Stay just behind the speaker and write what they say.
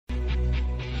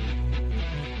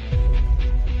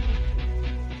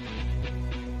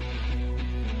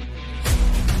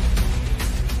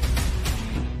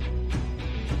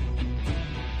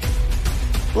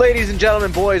Ladies and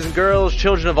gentlemen, boys and girls,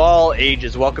 children of all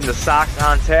ages, welcome to Sox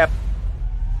on Tap.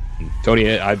 Tony,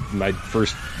 my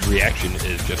first reaction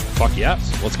is just fuck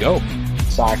yes, let's go.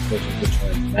 Sox versus the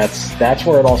Twins. That's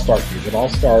where it all starts. It all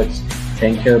starts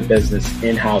taking care of business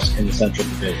in-house in the Central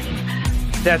Division.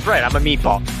 That's right, I'm a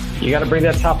meatball. You got to bring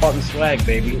that top button swag,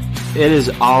 baby. It is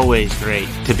always great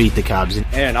to beat the Cubs.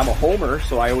 And I'm a homer,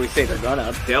 so I always say they're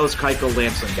gonna. Dallas Keuchel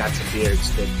Lamson got some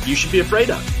beards that you should be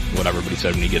afraid of. What everybody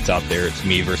said when he gets out there, it's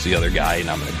me versus the other guy, and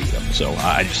I'm going to beat him. So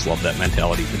I just love that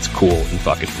mentality. It's cool and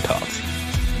fucking tough.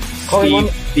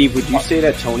 Steve, would you say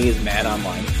that Tony is mad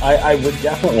online? I would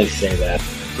definitely say that.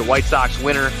 The White Sox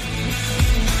winner.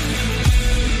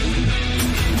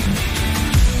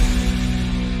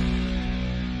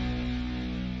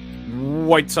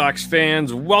 White Sox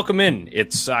fans, welcome in.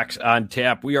 It's Sox on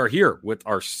Tap. We are here with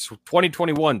our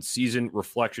 2021 season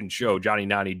reflection show. Johnny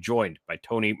Nani joined by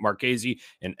Tony Marchese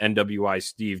and NWI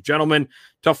Steve. Gentlemen,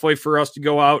 tough way for us to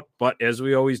go out, but as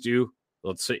we always do,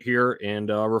 let's sit here and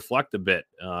reflect a bit.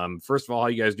 First of all, how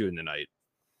you guys doing tonight?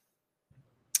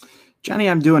 Johnny,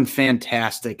 I'm doing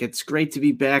fantastic. It's great to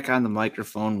be back on the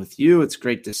microphone with you. It's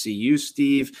great to see you,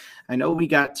 Steve. I know we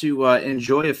got to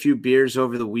enjoy a few beers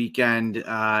over the weekend.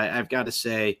 I've got to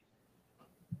say,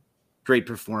 great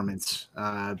performance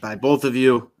by both of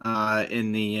you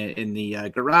in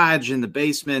the garage, in the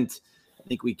basement. I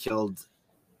think we killed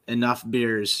enough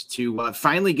beers to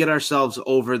finally get ourselves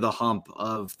over the hump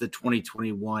of the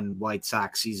 2021 White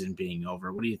Sox season being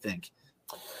over. What do you think?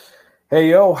 Hey,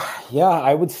 yo. Yeah,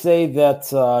 I would say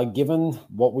that given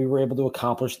what we were able to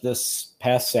accomplish this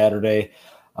past Saturday,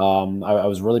 I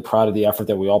was really proud of the effort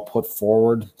that we all put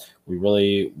forward.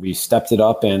 We stepped it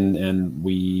up and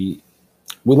we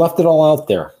left it all out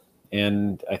there.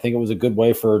 And I think it was a good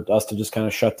way for us to just kind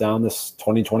of shut down this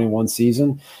 2021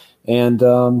 season and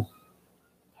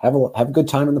have a good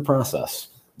time in the process.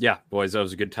 Yeah, boys, that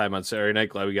was a good time on Saturday night.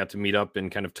 Glad we got to meet up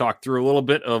and kind of talk through a little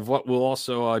bit of what we'll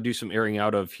also do some airing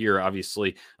out of here.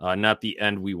 Obviously, not the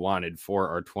end we wanted for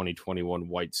our 2021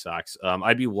 White Sox.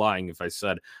 I'd be lying if I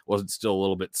said wasn't still a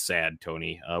little bit sad,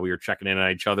 Tony. We were checking in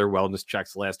on each other, wellness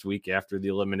checks last week after the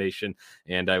elimination,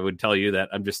 and I would tell you that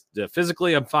I'm just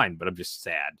physically I'm fine, but I'm just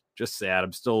sad. Just sad.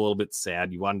 I'm still a little bit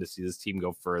sad. You wanted to see this team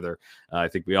go further. I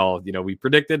think we all, we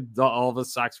predicted all of the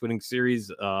Sox winning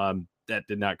series. That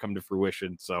did not come to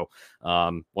fruition. So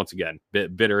once again,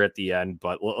 bitter at the end,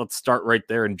 but let's start right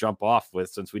there and jump off with,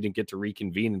 since we didn't get to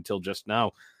reconvene until just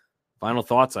now, final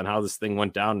thoughts on how this thing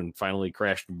went down and finally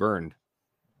crashed and burned.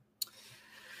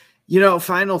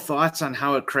 Final thoughts on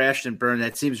how it crashed and burned.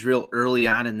 That seems real early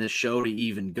on in this show to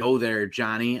even go there,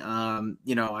 Johnny.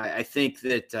 I think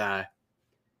that,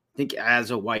 I think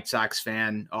as a White Sox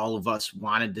fan, all of us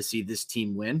wanted to see this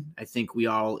team win. I think we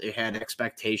all had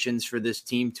expectations for this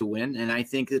team to win, and I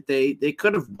think that they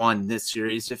could have won this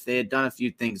series if they had done a few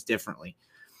things differently.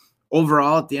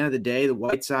 Overall, at the end of the day, the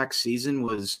White Sox season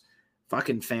was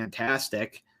fucking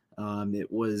fantastic.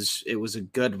 It was a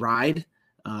good ride.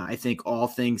 I think all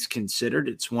things considered,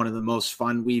 it's one of the most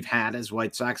fun we've had as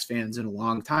White Sox fans in a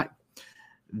long time.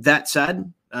 That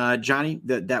said, Johnny,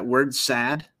 that word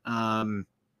sad,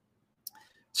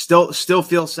 Still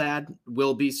feel sad,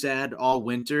 will be sad all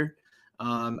winter.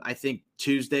 I think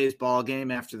Tuesday's ball game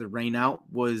after the rain out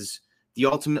was the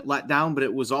ultimate letdown, but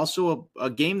it was also a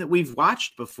game that we've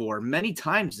watched before many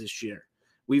times this year.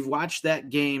 We've watched that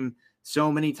game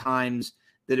so many times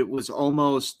that it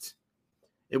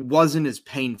wasn't as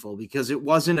painful because it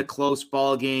wasn't a close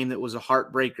ball game that was a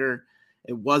heartbreaker.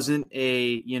 It wasn't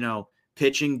a,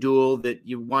 pitching duel that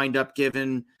you wind up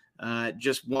giving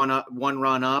just one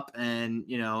run up and,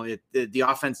 the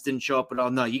offense didn't show up at all.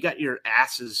 No, you got your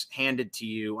asses handed to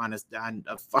you on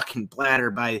a fucking platter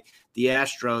by the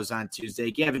Astros on Tuesday.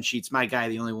 Gavin Sheets, my guy,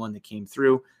 the only one that came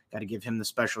through. Got to give him the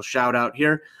special shout out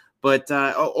here. But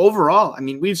overall,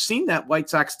 we've seen that White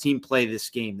Sox team play this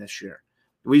game this year.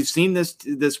 We've seen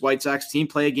this White Sox team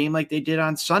play a game like they did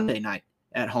on Sunday night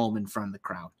at home in front of the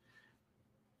crowd.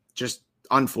 Just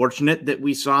unfortunate that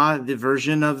we saw the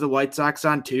version of the White Sox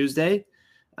on Tuesday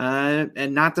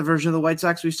and not the version of the White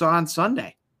Sox we saw on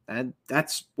Sunday. And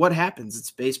that's what happens. It's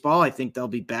baseball. I think they'll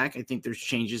be back. I think there's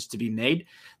changes to be made.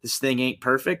 This thing ain't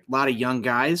perfect. A lot of young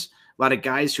guys, a lot of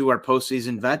guys who are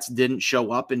postseason vets didn't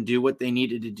show up and do what they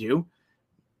needed to do.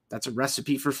 That's a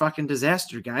recipe for fucking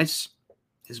disaster, guys,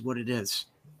 is what it is.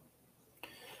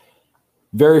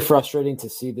 Very frustrating to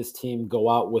see this team go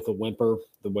out with a whimper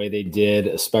the way they did,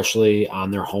 especially on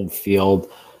their home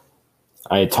field.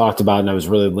 I had talked about, and I was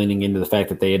really leaning into the fact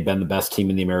that they had been the best team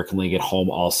in the American League at home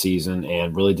all season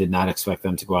and really did not expect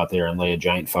them to go out there and lay a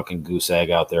giant fucking goose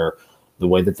egg out there the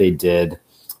way that they did.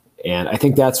 And I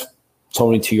think that's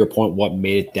Tony, to your point, what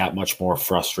made it that much more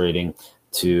frustrating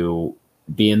to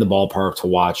be in the ballpark, to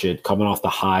watch it, coming off the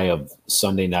high of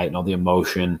Sunday night and all the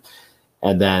emotion,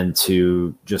 and then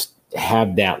to just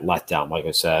have that letdown. Like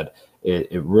I said,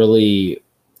 it really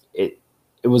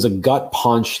was a gut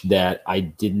punch that I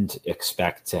didn't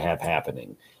expect to have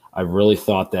happening. I really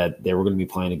thought that they were going to be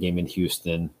playing a game in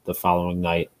Houston the following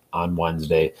night on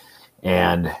Wednesday.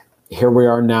 And here we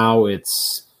are now.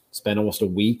 It's been almost a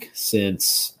week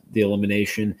since the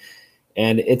elimination,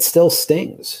 and it still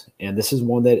stings. And this is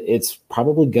one that it's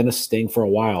probably going to sting for a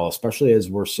while, especially as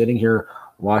we're sitting here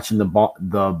watching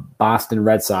the Boston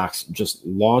Red Sox just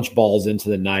launch balls into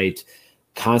the night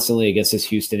constantly against this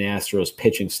Houston Astros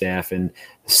pitching staff, and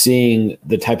seeing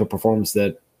the type of performance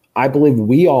that I believe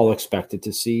we all expected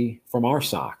to see from our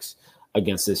Sox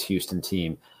against this Houston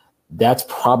team. That's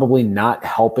probably not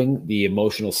helping the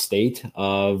emotional state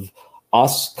of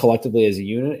us collectively as a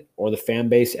unit or the fan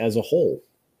base as a whole.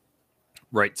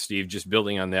 Right, Steve, just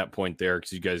building on that point there,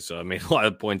 because you guys made a lot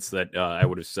of points that I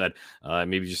would have said,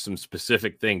 maybe just some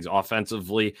specific things.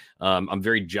 Offensively, I'm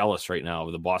very jealous right now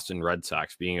of the Boston Red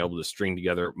Sox being able to string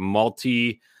together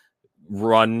multi-run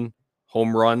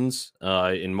home runs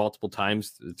in multiple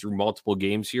times through multiple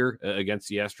games here against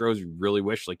the Astros. Really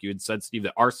wish, like you had said, Steve,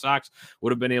 that our Sox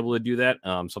would have been able to do that.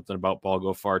 Something about ball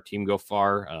go far, team go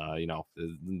far.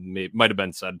 It might have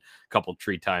been said a couple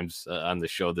 3 times on the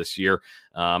show this year.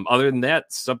 Other than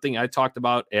that, something I talked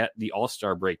about at the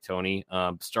All-Star break, Tony,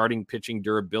 starting pitching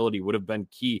durability would have been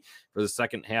key for the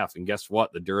second half. And guess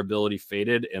what? The durability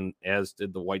faded, and as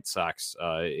did the White Sox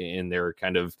in their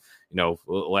kind of,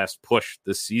 last push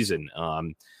this season.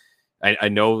 I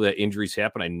know that injuries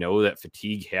happen. I know that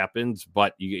fatigue happens,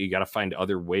 but you got to find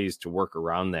other ways to work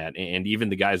around that. And even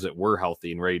the guys that were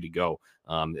healthy and ready to go,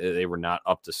 they were not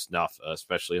up to snuff,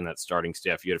 especially in that starting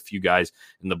staff. You had a few guys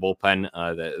in the bullpen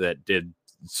that did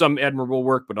some admirable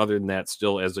work, but other than that,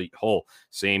 still as a whole,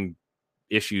 same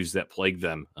issues that plagued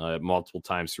them multiple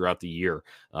times throughout the year.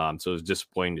 So it was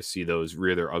disappointing to see those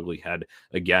rear their ugly head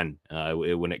again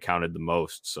when it counted the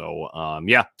most. So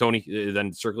Tony,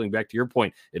 then circling back to your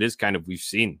point, it is kind of, we've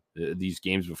seen these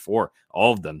games before,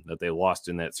 all of them that they lost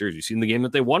in that series. We've seen the game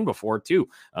that they won before too,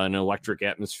 an electric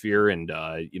atmosphere and,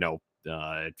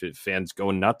 fans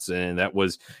going nuts. And that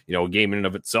was, a game in and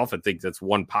of itself. I think that's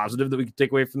one positive that we can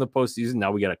take away from the postseason.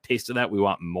 Now we got a taste of that. We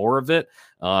want more of it.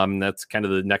 That's kind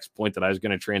of the next point that I was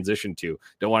going to transition to.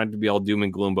 Don't want it to be all doom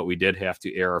and gloom, but we did have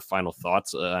to air our final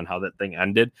thoughts on how that thing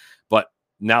ended. But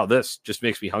now this just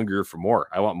makes me hungrier for more.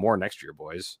 I want more next year,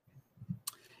 boys.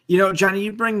 Johnny,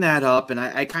 you bring that up, and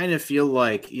I kind of feel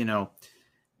like,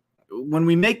 when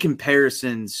we make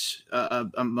comparisons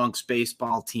amongst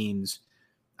baseball teams,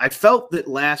 I felt that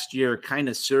last year kind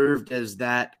of served as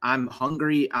that I'm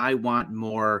hungry, I want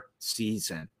more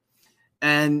season.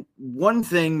 And one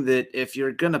thing that if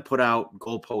you're going to put out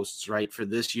goalposts, right, for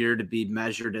this year to be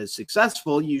measured as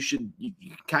successful, you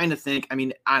kind of think,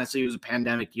 honestly, it was a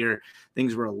pandemic year.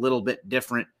 Things were a little bit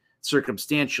different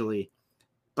circumstantially.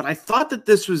 But I thought that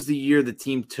this was the year the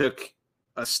team took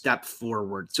a step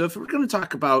forward. So if we're going to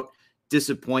talk about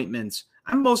disappointments,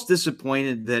 I'm most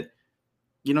disappointed that,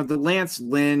 the Lance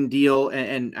Lynn deal,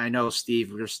 and I know,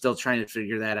 Steve, we're still trying to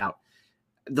figure that out.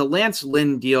 The Lance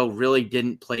Lynn deal really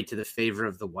didn't play to the favor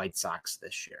of the White Sox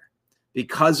this year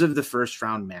because of the first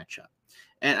round matchup.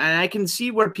 And I can see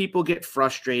where people get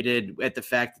frustrated at the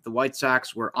fact that the White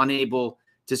Sox were unable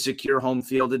to secure home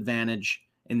field advantage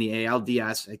in the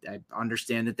ALDS. I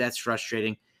understand that that's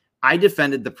frustrating. I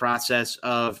defended the process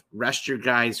of rest your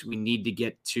guys. We need to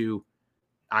get to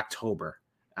October.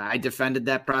 I defended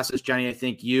that process, Johnny. I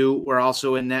think you were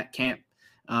also in that camp.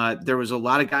 There was a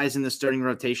lot of guys in the starting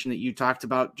rotation that you talked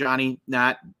about, Johnny,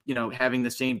 not, having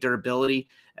the same durability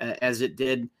as it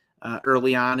did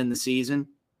early on in the season.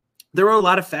 There were a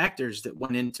lot of factors that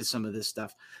went into some of this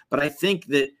stuff. But I think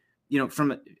that, if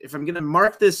I'm going to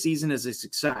mark this season as a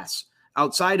success,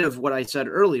 outside of what I said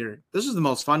earlier, this is the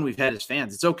most fun we've had as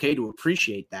fans. It's okay to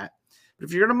appreciate that. But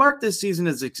if you're going to mark this season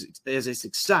as a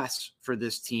success for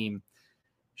this team,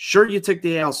 sure, you took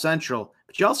the AL Central,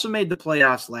 but you also made the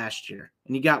playoffs last year,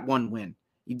 and you got one win.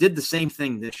 You did the same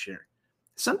thing this year.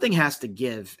 Something has to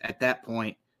give at that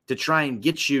point to try and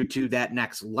get you to that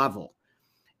next level.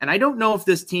 And I don't know if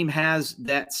this team has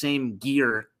that same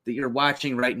gear that you're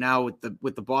watching right now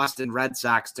with the Boston Red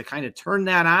Sox to kind of turn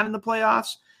that on in the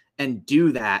playoffs and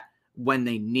do that when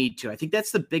they need to. I think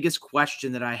that's the biggest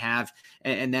question that I have,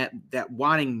 and that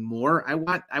wanting more. I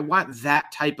want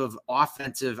that type of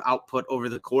offensive output over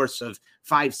the course of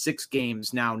 5-6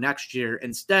 games now next year,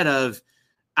 instead of,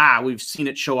 we've seen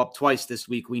it show up twice this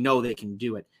week, we know they can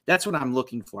do it. That's what I'm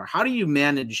looking for. How do you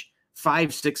manage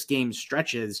 5-6 game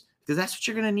stretches, because that's what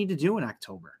you're going to need to do in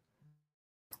October.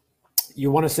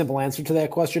 You want a simple answer to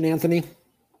that question, Anthony?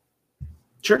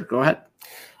 Sure, go ahead.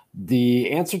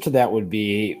 The answer to that would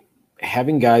be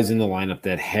having guys in the lineup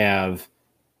that have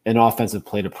an offensive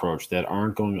plate approach, that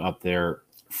aren't going up there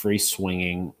free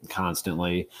swinging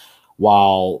constantly,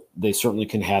 while they certainly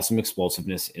can have some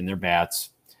explosiveness in their bats.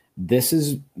 This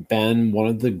has been one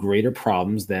of the greater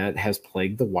problems that has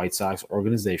plagued the White Sox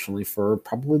organizationally for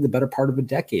probably the better part of a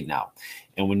decade now.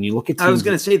 And when you look at teams, I was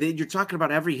going to say that you're talking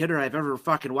about every hitter I've ever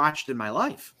fucking watched in my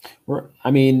life.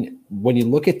 I mean, when you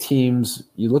look at teams,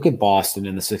 you look at Boston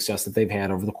and the success that they've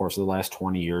had over the course of the last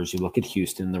 20 years. You look at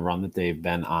Houston, the run that they've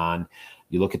been on.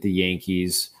 You look at the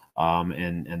Yankees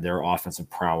and their offensive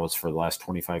prowess for the last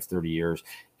 25, 30 years.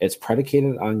 It's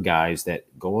predicated on guys that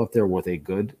go up there with a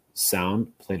good, sound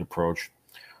plate approach,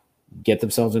 get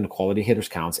themselves into quality hitters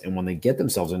counts, and when they get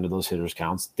themselves into those hitters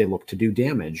counts, they look to do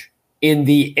damage in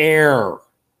the air,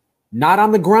 not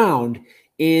on the ground,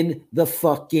 in the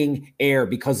fucking air,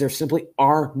 because there simply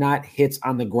are not hits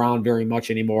on the ground very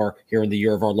much anymore here in the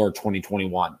year of our Lord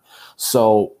 2021.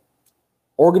 So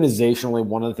organizationally,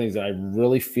 one of the things that I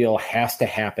really feel has to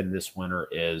happen this winter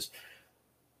is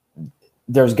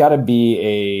there's got to be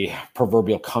a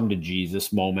proverbial come to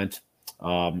Jesus moment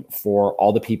for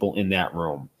all the people in that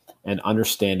room, and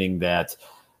understanding that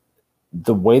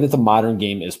the way that the modern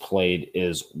game is played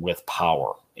is with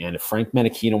power. And if Frank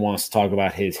Menechino wants to talk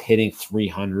about his hitting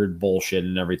 300 bullshit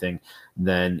and everything,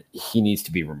 then he needs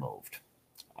to be removed.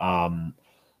 I'll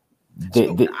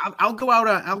go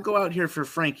out here for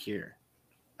Frank here.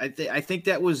 I think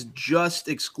that was just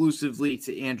exclusively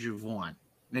to Andrew Vaughn.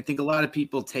 And I think a lot of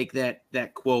people take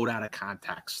that quote out of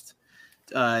context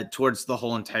towards the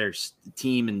whole entire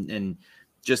team and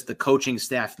just the coaching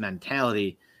staff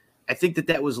mentality. I think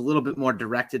that was a little bit more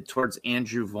directed towards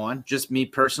Andrew Vaughn, just me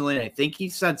personally. And I think he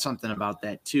said something about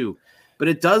that too. But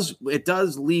it does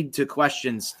lead to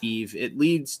questions, Steve. It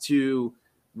leads to,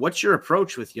 what's your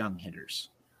approach with young hitters?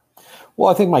 Well,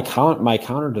 I think my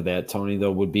counter to that, Tony,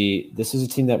 though, would be this is a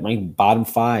team that ranked bottom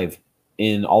 5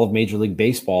 in all of Major League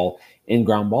Baseball in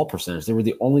ground ball percentage. They were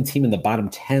the only team in the bottom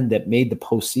 10 that made the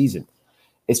postseason.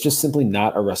 It's just simply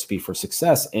not a recipe for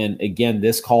success. And again,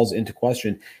 this calls into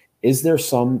question, is there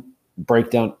some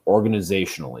breakdown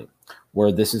organizationally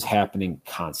where this is happening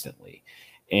constantly?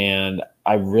 And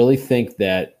I really think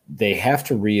that they have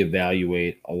to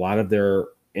reevaluate a lot of their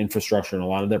infrastructure and a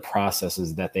lot of their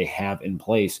processes that they have in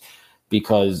place,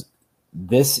 because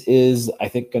this is, I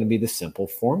think, going to be the simple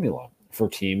formula for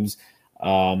teams.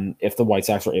 If the White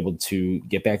Sox are able to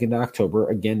get back into October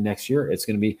again next year, it's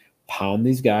going to be pound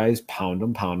these guys, pound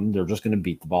them. They're just going to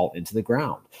beat the ball into the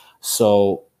ground.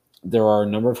 So there are a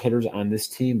number of hitters on this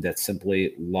team that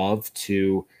simply love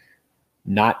to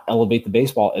not elevate the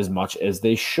baseball as much as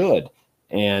they should.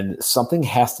 And something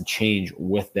has to change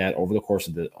with that over the course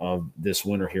of this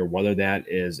winter here, whether that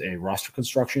is a roster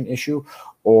construction issue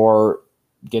or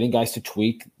getting guys to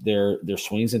tweak their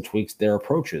swings and tweaks their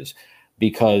approaches.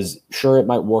 Because sure, it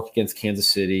might work against Kansas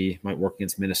City, might work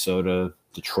against Minnesota,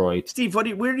 Detroit. Steve,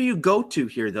 where do you go to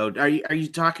here, though? Are you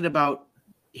talking about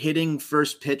hitting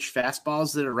first pitch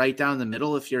fastballs that are right down the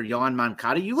middle if you're Yoan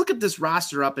Moncada? You look at this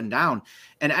roster up and down,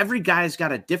 and every guy's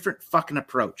got a different fucking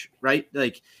approach, right?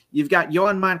 Like, you've got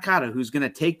Yoan Moncada, who's going to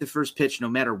take the first pitch no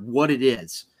matter what it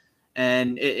is.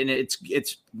 And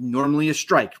it's normally a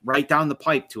strike right down the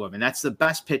pipe to him, and that's the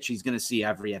best pitch he's going to see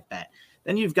every at bat.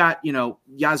 Then you've got,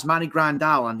 Yasmani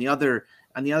Grandal on the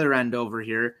other end over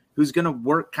here, who's going to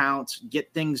work counts,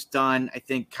 get things done. I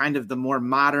think kind of the more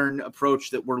modern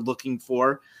approach that we're looking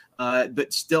for,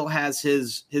 but still has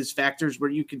his factors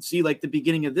where you can see, like the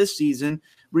beginning of this season,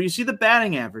 where you see the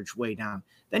batting average way down.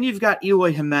 Then you've got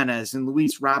Eloy Jimenez and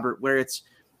Luis Robert, where it's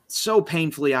so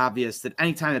painfully obvious that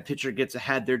anytime a pitcher gets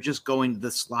ahead, they're just going to the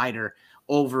slider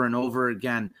over and over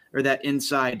again, or that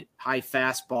inside high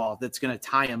fastball that's going to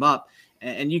tie him up.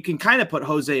 And you can kind of put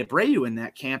Jose Abreu in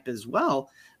that camp as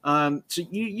well. So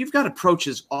you've got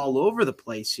approaches all over the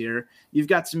place here. You've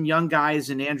got some young guys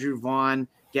in Andrew Vaughn,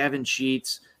 Gavin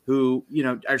Sheets, who,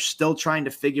 are still trying to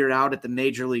figure it out at the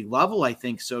major league level, I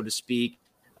think, so to speak,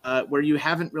 where you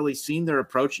haven't really seen their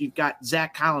approach. You've got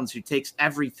Zach Collins, who takes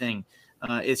everything.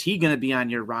 Is he going to be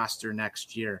on your roster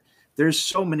next year? There's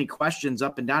so many questions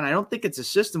up and down. I don't think it's a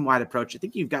system-wide approach. I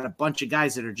think you've got a bunch of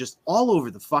guys that are just all over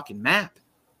the fucking map.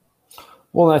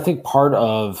 Well, I think part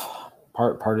of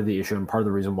the issue and part of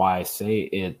the reason why I say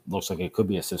it looks like it could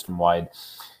be a system-wide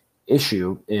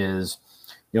issue is,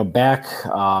 back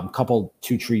a couple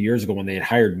 2-3 years ago when they had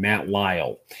hired Matt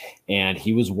Lyle, and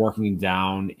he was working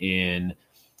down he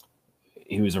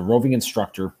was a roving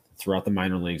instructor throughout the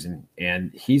minor leagues,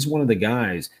 and he's one of the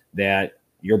guys that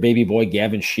your baby boy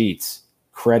Gavin Sheets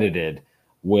credited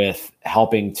with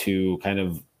helping to kind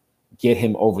of get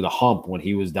him over the hump when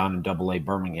he was down in Double-A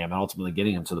Birmingham, and ultimately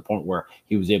getting him to the point where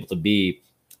he was able to be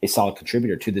a solid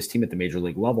contributor to this team at the major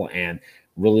league level, and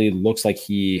really looks like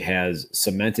he has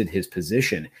cemented his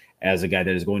position as a guy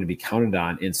that is going to be counted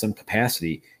on in some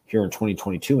capacity here in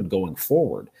 2022 and going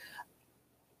forward.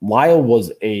 Lyle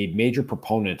was a major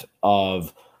proponent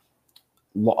of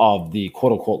the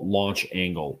quote-unquote launch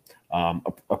angle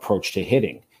approach to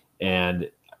hitting.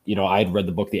 And, I had read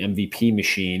the book, The MVP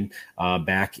Machine,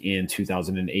 back in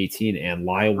 2018, and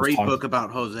Lyle was great book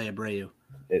about Jose Abreu.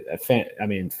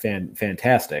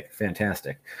 Fantastic.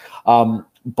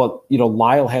 But,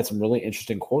 Lyle had some really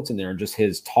interesting quotes in there, and just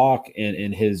his talk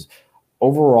and his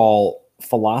overall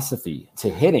philosophy to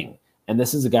hitting. And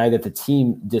this is a guy that the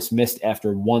team dismissed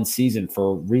after one season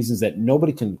for reasons that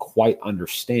nobody can quite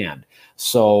understand.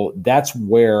 So that's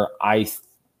where I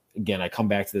come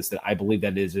back to this, that I believe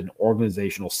that is an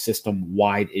organizational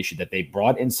system-wide issue, that they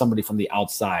brought in somebody from the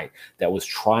outside that was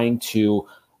trying to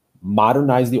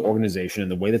modernize the organization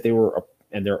and the way that they were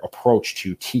and their approach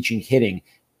to teaching hitting,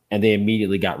 and they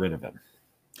immediately got rid of him.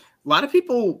 A lot of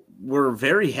people were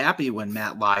very happy when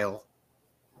Matt Lyle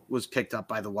was picked up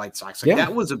by the White Sox.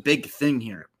 That was a big thing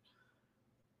here.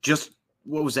 Just,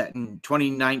 what was that, in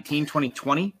 2019,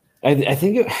 2020? I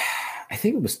think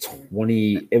it was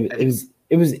 20.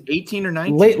 It was 18 or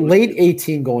 19. Late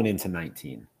 18 going into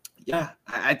 19. Yeah,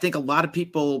 I think a lot of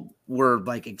people were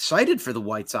excited for the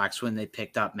White Sox when they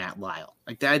picked up Matt Lyle.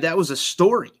 That was a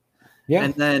story. Yeah.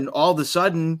 And then all of a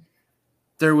sudden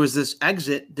there was this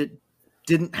exit that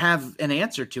didn't have an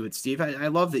answer to it, Steve. I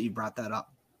love that you brought that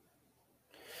up.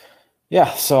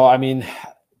 Yeah. So,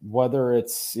 whether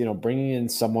it's, bringing in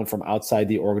someone from outside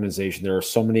the organization, there are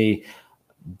so many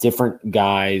different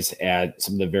guys at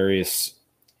some of the various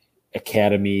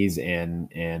academies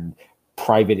and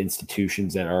private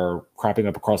institutions that are cropping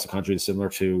up across the country, similar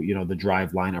to, the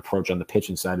drive line approach on the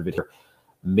pitching side of it here.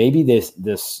 Maybe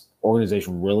this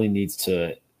organization really needs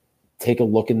to take a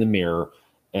look in the mirror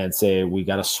and say, we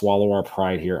got to swallow our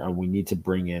pride here, and we need to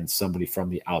bring in somebody from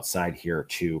the outside here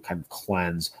to kind of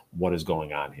cleanse what is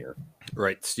going on here.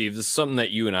 Right, Steve. This is something that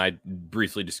you and I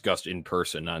briefly discussed in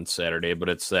person on Saturday, but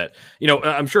it's that,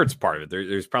 I'm sure it's part of it.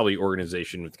 There's probably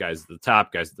organization with guys at the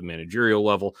top, guys at the managerial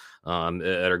level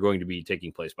that are going to be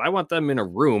taking place. But I want them in a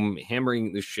room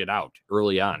hammering this shit out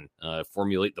early on,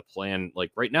 formulate the plan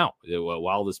right now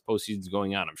while this postseason is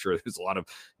going on. I'm sure there's a lot of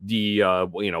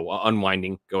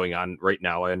unwinding going on right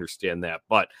now. I understand that,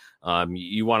 but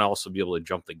you want to also be able to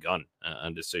jump the gun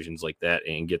on decisions like that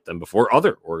and get them before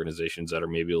other organizations that are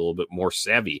maybe a little bit more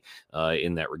savvy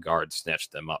in that regard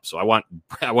snatch them up. So I want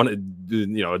to,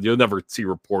 you'll never see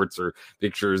reports or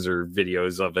pictures or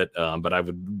videos of it, but I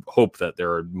would hope that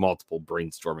there are multiple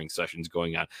brainstorming sessions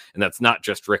going on, and that's not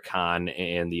just Rick Hahn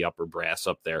and the upper brass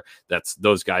up there. That's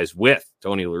those guys with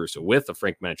Tony La Russa, with a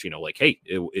Frank Mancino, hey,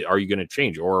 are you going to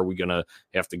change, or are we going to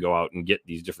have to go out and get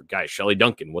these different guys? Shelley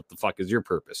Duncan, what the fuck is your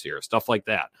purpose here? Stuff like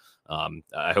that.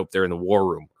 I hope they're in the war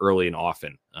room early and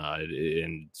often.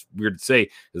 And it's weird to say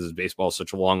because baseball is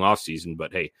such a long off season,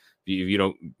 but hey, if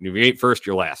you ain't first,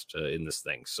 you're last in this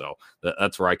thing. So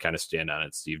that's where I kind of stand on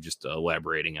it, Steve, just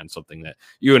elaborating on something that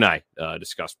you and I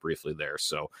discussed briefly there.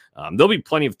 So there'll be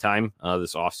plenty of time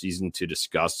this offseason to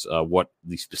discuss what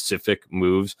the specific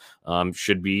moves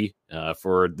should be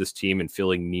for this team, and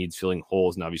filling needs, filling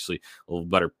holes, and obviously a little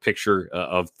better picture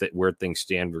of where things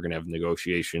stand. We're going to have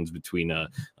negotiations between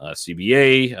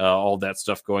CBA, all that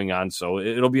stuff going on. So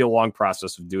it'll be a long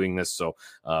process of doing this. So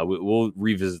we'll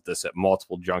revisit this at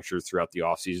multiple junctures throughout the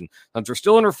offseason. Since we're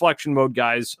still in reflection mode,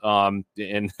 guys, and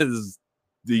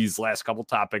these last couple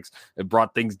topics have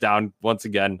brought things down once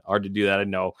again. Hard to do that, I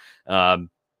know.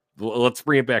 Let's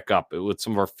bring it back up with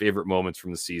some of our favorite moments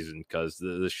from the season, because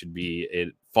this should be a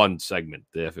fun segment.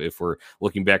 If we're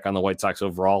looking back on the White Sox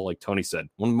overall, like Tony said,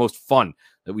 one of the most fun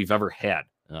that we've ever had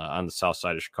on the south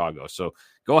side of Chicago. So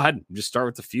go ahead and just start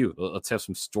with a few. Let's have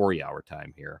some story hour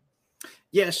time here.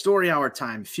 Yeah, story hour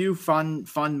time. Few fun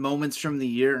moments from the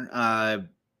year.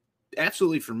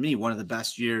 Absolutely, for me, one of the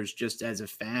best years just as a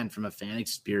fan, from a fan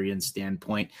experience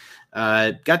standpoint.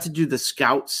 Got to do the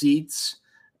scout seats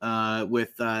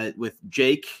with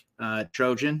Jake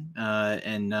Trojan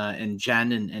and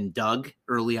Jen and Doug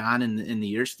early on in the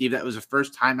year. Steve, that was the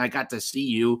first time I got to see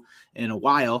you in a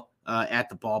while at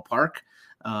the ballpark.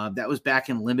 That was back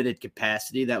in limited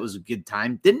capacity. That was a good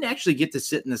time. Didn't actually get to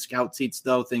sit in the scout seats,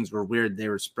 though. Things were weird. They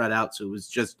were spread out, so it was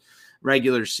just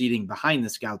regular seating behind the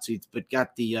Scout seats, but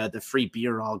got the free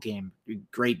beer all game.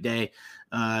 Great day.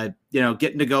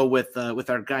 Getting to go with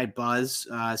our guy Buzz,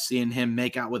 seeing him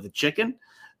make out with a chicken.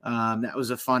 That was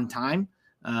a fun time.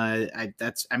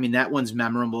 That one's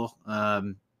memorable.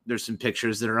 There's some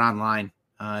pictures that are online.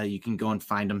 You can go and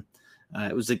find them.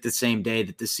 It was like the same day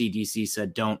that the CDC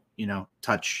said, don't,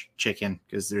 touch chicken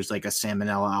because there's like a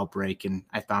salmonella outbreak. And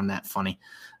I found that funny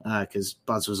because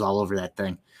Buzz was all over that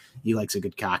thing. He likes a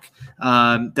good cock.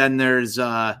 Then there's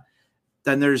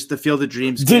the Field of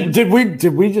Dreams game. Did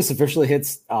we just officially hit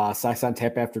Sox on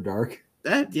Tap after dark?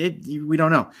 We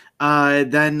don't know.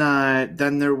 Then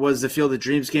there was the Field of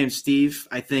Dreams game, Steve.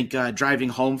 I think driving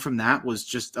home from that was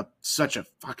just such a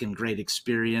fucking great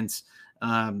experience.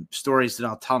 Stories that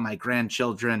I'll tell my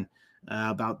grandchildren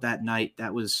about that night.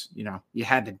 That was, you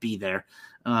had to be there.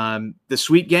 The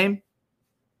suite game,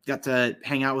 got to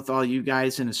hang out with all you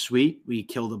guys in a suite. We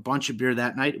killed a bunch of beer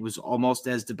that night. It was almost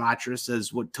as debaucherous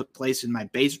as what took place in my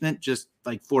basement just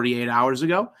like 48 hours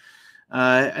ago.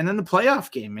 And then the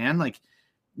playoff game, man, like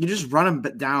you just run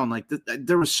them down. Like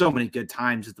there were so many good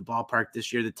times at the ballpark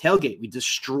this year. The tailgate, we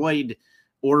destroyed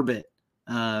Orbit.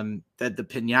 That the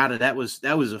Piñata, that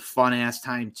was a fun ass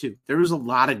time too. There was a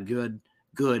lot of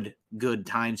good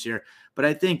times here, but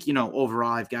I think,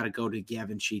 overall I've got to go to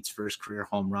Gavin Sheets' first career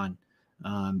home run.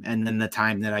 And then the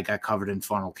time that I got covered in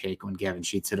funnel cake when Gavin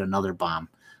Sheets hit another bomb,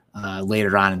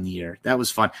 later on in the year. That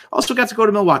was fun. Also got to go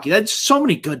to Milwaukee. That's so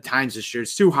many good times this year.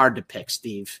 It's too hard to pick,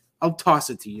 Steve. I'll toss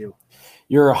it to you.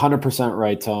 You're 100%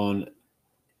 right, Tone.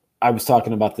 I was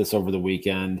talking about this over the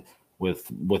weekend with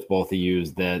both of you,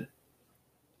 is that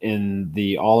in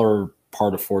the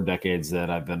part of 4 decades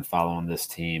that I've been following this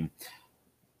team,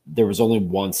 there was only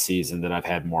one season that I've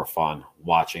had more fun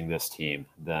watching this team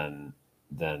than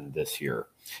this year.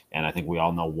 And I think we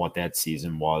all know what that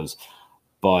season was.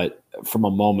 But from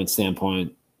a moment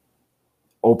standpoint,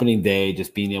 opening day,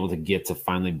 just being able to get to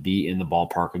finally be in the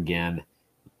ballpark again,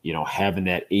 having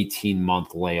that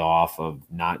 18-month layoff of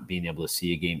not being able to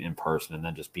see a game in person and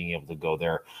then just being able to go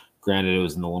there. Granted, it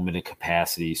was in the limited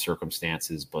capacity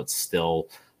circumstances, but still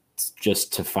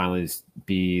just to finally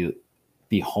be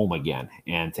home again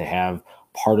and to have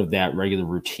part of that regular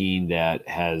routine that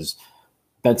has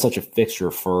been such a fixture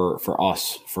for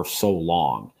us for so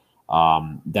long.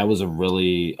 That was a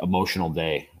really emotional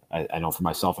day. I know for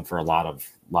myself and for a lot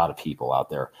of people out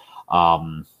there.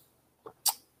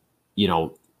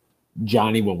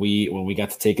 Johnny, when we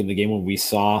got to take in the game, when we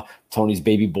saw Tony's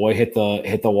baby boy hit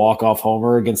the walk-off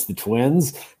homer against the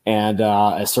Twins, and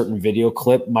a certain video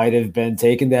clip might have been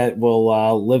taken that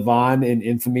will live on in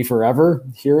infamy forever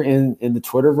here in the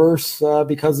Twitterverse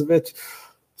because of it.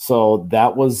 So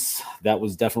that was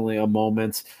definitely a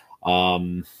moment.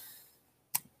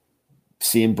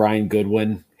 Seeing Brian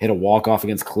Goodwin hit a walk-off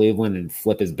against Cleveland and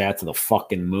flip his bat to the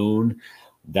fucking moon.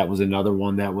 That was another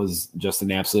one that was just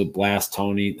an absolute blast,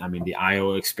 Tony. I mean, the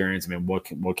Iowa experience,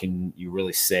 what can you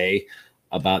really say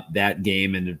about that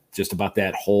game and just about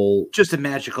that whole... Just a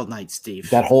magical night, Steve.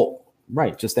 Just that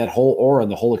whole aura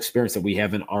and the whole experience that we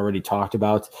haven't already talked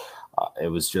about. It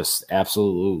was just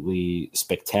absolutely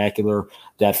spectacular.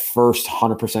 That first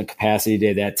 100% capacity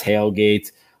day, that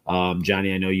tailgate.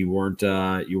 Johnny, I know you weren't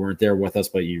there with us,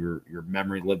 but your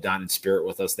memory lived on in spirit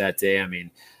with us that day. I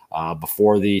mean,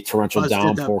 before the torrential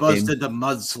downpour came, the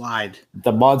mudslide.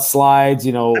 The mudslides,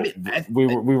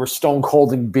 we were stone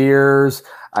colding beers.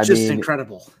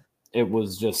 Incredible. It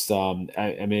was just,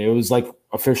 it was like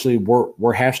officially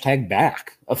we're hashtag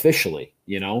back officially,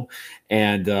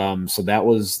 and so that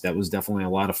was definitely a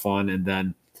lot of fun. And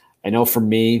then I know for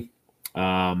me,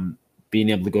 being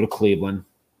able to go to Cleveland,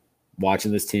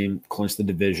 watching this team clinch the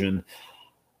division.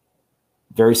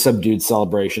 Very subdued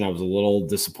celebration. I was a little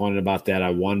disappointed about that.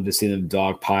 I wanted to see them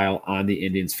dogpile on the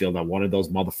Indians field. I wanted those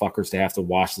motherfuckers to have to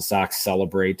watch the Sox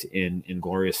celebrate in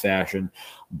glorious fashion.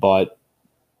 But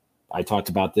I talked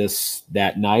about this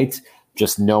that night,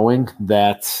 just knowing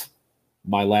that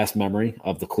my last memory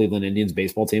of the Cleveland Indians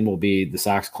baseball team will be the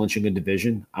Sox clinching a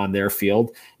division on their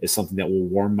field is something that will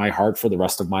warm my heart for the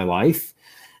rest of my life.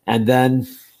 And then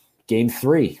Game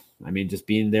 3. I mean, just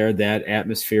being there, that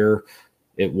atmosphere,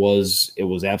 it was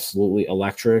absolutely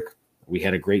electric. We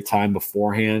had a great time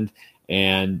beforehand,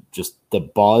 and just the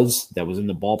buzz that was in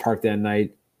the ballpark that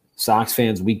night. Sox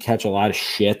fans, we catch a lot of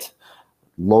shit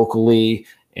locally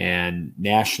and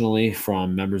nationally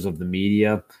from members of the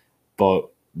media, but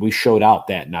we showed out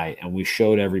that night, and we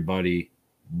showed everybody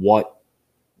what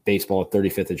baseball at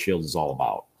 35th and Shields is all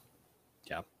about.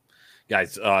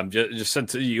 Guys, just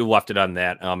since you left it on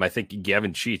that, I think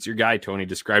Gavin Sheets, your guy, Tony,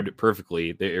 described it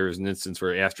perfectly. There was an instance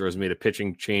where Astros made a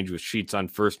pitching change with Sheets on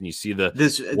first, and you see the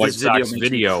White Sox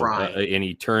video and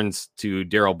he turns to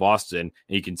Daryl Boston,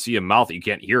 and you can see him mouth it. You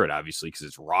can't hear it, obviously, because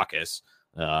it's raucous.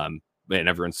 And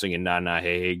everyone's singing, nah, nah,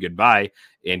 hey, hey, goodbye.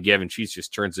 And Gavin Sheets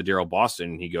just turns to Daryl Boston,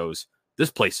 and he goes,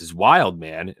 this place is wild,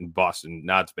 man. And Boston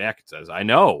nods back and says, I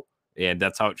know. And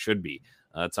that's how it should be.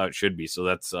 That's how it should be. So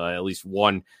that's at least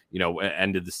one,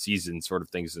 end of the season sort of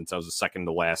thing, since that was the second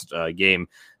to last game.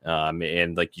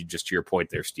 And like just to your point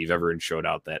there, Steve, everyone showed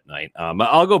out that night.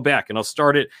 I'll go back and I'll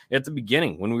start it at the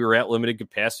beginning when we were at limited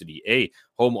capacity. A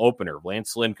home opener,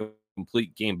 Lance Lynn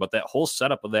complete game, but that whole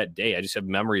setup of that day, I just have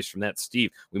memories from that. Steve,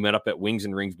 we met up at Wings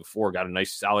and Rings before, got a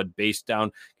nice solid base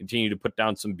down, continued to put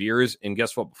down some beers, and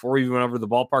guess what? Before we even went over to the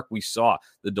ballpark, we saw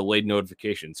the delayed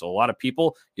notification. So a lot of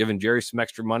people giving Jerry some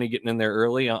extra money, getting in there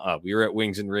early. We were at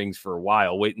Wings and Rings for a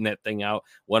while, waiting that thing out,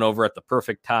 went over at the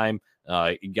perfect time.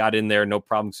 Got in there, no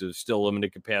problems. It was still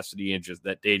limited capacity, and just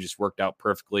that day just worked out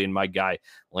perfectly. And my guy,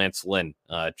 Lance Lynn,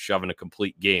 shoving a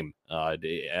complete game on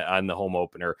the home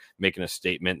opener, making a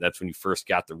statement. That's when you first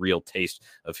got the real taste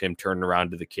of him turning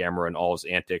around to the camera and all his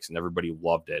antics, and everybody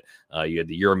loved it. You had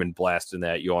the Yerman blast in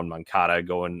that, Yohan Moncada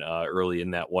going early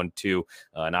in that one too,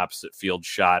 an opposite field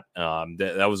shot.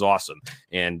 That was awesome.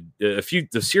 And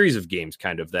the series of games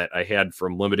kind of that I had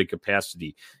from limited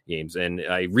capacity games, and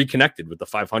I reconnected with the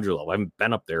 500 level. I haven't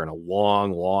been up there in a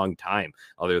long, long time,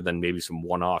 other than maybe some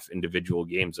one-off individual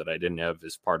games that I didn't have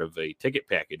as part of a ticket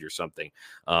package or something.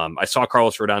 I saw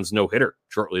Carlos Rodon's no-hitter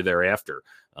shortly thereafter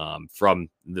from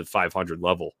the 500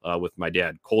 level with my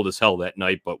dad. Cold as hell that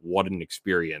night, but what an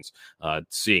experience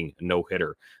seeing a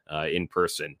no-hitter in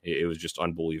person. It was just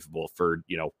unbelievable for,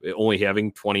 only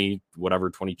having 22%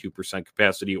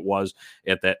 capacity it was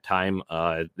at that time,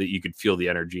 that you could feel the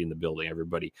energy in the building.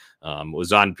 Everybody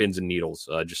was on pins and needles,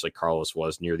 just like Carlos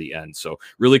was near the end. So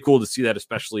really cool to see that,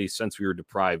 especially since we were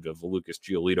deprived of a Lucas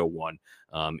Giolito one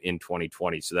in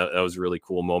 2020. So that was a really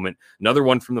cool moment. Another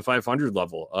one from the 500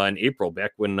 level in April,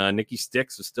 back when Nicky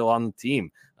Sticks was still on the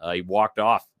team. He walked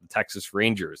off the Texas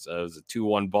Rangers. It was a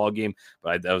 2-1 ball game,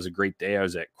 but that was a great day. I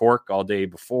was at Cork all day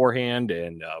beforehand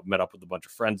and met up with a bunch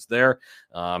of friends there,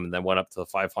 and then went up to the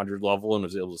 500 level and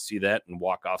was able to see that in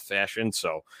walk-off fashion.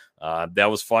 So that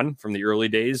was fun from the early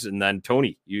days. And then,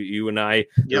 Tony, you and I,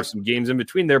 there were some games in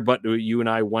between there, but you and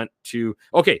I went to,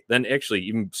 then actually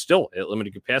even still at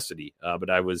limited capacity, but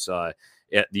I was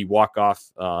at the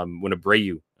walk-off when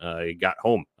Abreu got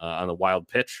home on the wild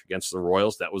pitch against the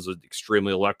Royals. That was an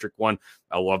extremely electric one.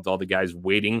 I loved all the guys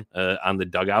waiting on the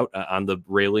dugout, on the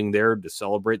railing there to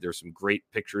celebrate. There's some great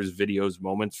pictures, videos,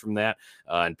 moments from that.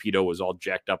 And Pito was all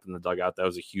jacked up in the dugout. That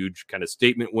was a huge kind of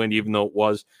statement win, even though it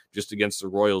was just against the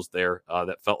Royals there.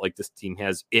 That felt like this team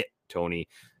has it, Tony.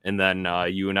 And then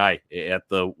you and I at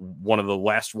one of the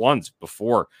last ones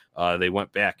before they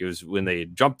went back. It was when they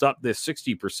jumped up this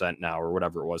 60% now or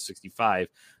whatever it was, 65.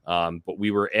 But we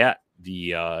were at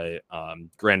the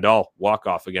Grandal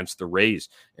walk-off against the Rays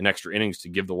in extra innings to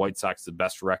give the White Sox the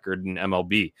best record in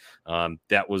MLB.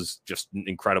 That was just an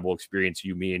incredible experience.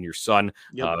 You, me, and your son.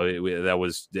 Yep.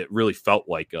 It really felt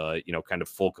like kind of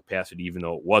full capacity, even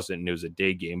though it wasn't. And it was a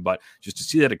day game, but just to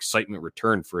see that excitement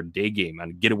return for a day game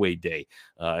on a getaway day.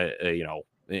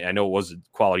 I know it was a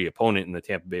quality opponent in the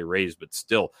Tampa Bay Rays, but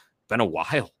still been a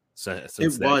while since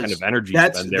that kind of energy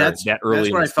has been there that early.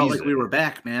 That's when I felt like we were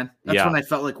back, man. That's when I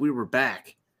felt like we were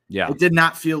back. Yeah. It did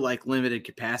not feel like limited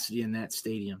capacity in that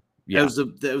stadium. Yeah.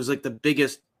 It was like the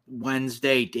biggest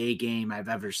Wednesday day game I've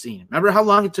ever seen. Remember how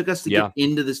long it took us to get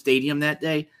into the stadium that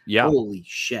day? Yeah. Holy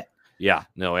shit. Yeah,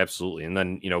 no, absolutely. And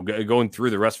then, going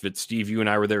through the rest of it, Steve, you and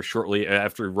I were there shortly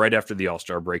right after the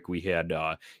All-Star break. We had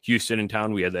Houston in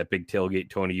town. We had that big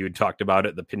tailgate. Tony, you had talked about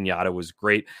it. The piñata was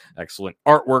great. Excellent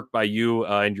artwork by you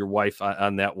and your wife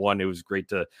on that one. It was great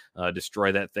to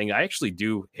destroy that thing. I actually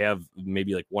do have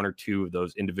maybe like one or two of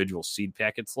those individual seed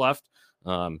packets left.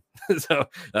 So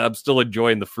I'm still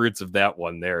enjoying the fruits of that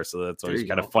one there. So that's always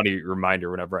kind of funny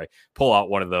reminder whenever I pull out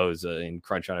one of those and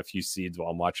crunch on a few seeds while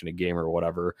I'm watching a game or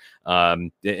whatever.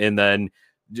 And then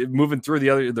moving through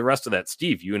the rest of that,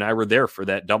 Steve, you and I were there for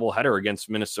that doubleheader against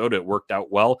Minnesota. It worked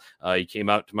out well. He came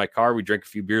out to my car. We drank a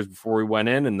few beers before we went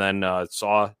in, and then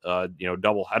saw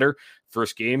doubleheader.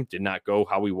 First game did not go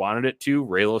how we wanted it to.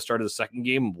 Raylo started the second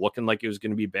game looking like it was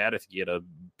going to be bad. I think he had a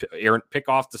errant pick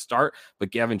off to start,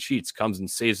 but Gavin Sheets comes and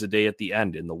saves the day at the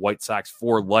end, and the White Sox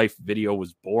for life video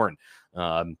was born.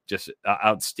 Just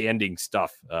outstanding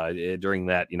stuff during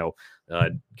that,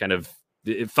 kind of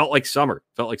it felt like summer.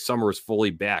 It felt like summer was fully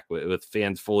back with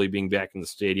fans fully being back in the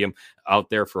stadium, out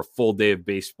there for a full day of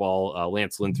baseball.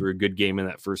 Lance Lynn threw a good game in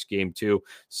that first game too.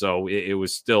 So it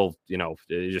was still,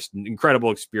 just an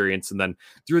incredible experience. And then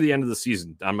through the end of the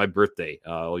season on my birthday,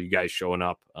 all you guys showing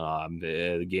up,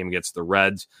 the game against the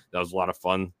Reds, that was a lot of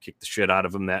fun. Kicked the shit out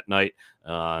of them that night.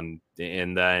 And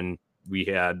then we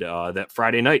had that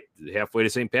Friday night, halfway to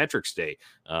St. Patrick's Day.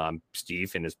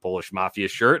 Steve in his Polish Mafia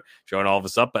shirt showing all of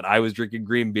us up, but I was drinking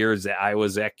green beer.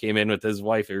 Zach came in with his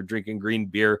wife. They were drinking green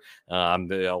beer. A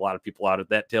lot of people out at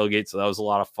that tailgate, so that was a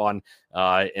lot of fun.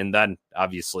 And then,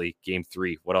 obviously, Game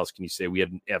 3. What else can you say? We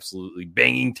had an absolutely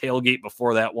banging tailgate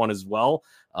before that one as well.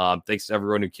 Thanks to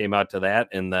everyone who came out to that.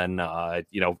 And then,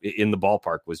 in the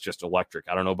ballpark was just electric.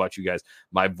 I don't know about you guys.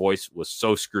 My voice was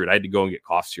so screwed. I had to go and get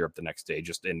cough syrup the next day,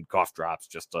 just in cough drops,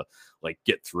 just to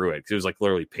get through it. It was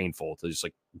literally painful to just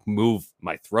move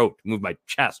my throat, move my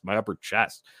chest, my upper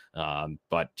chest.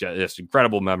 But just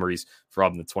incredible memories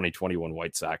from the 2021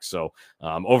 White Sox. So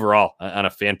overall, on a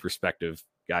fan perspective,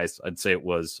 guys, I'd say it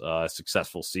was a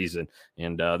successful season,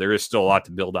 and there is still a lot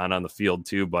to build on the field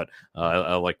too. But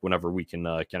I like whenever we can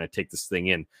kind of take this thing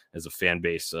in as a fan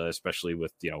base, especially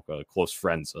with close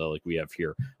friends like we have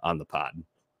here on the pod.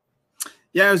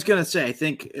 Yeah, I was gonna say, I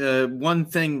think one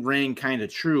thing rang kind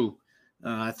of true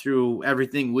through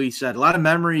everything we said. A lot of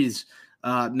memories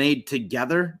made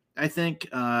together, I think,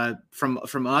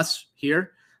 from us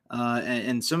here.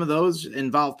 And some of those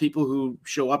involve people who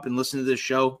show up and listen to this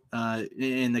show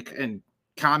and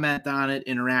comment on it,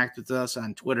 interact with us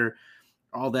on Twitter,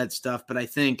 all that stuff. But I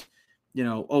think,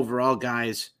 overall,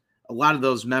 guys, a lot of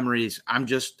those memories,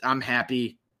 I'm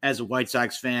happy as a White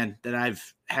Sox fan that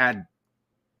I've had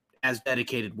as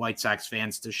dedicated White Sox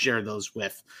fans to share those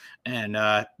with. And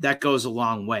that goes a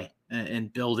long way in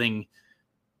building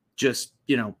just,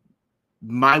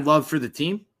 my love for the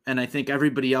team. And I think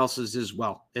everybody else's as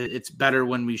well. It's better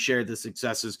when we share the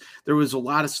successes. There was a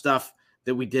lot of stuff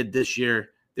that we did this year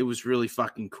that was really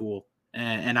fucking cool,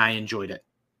 and I enjoyed it.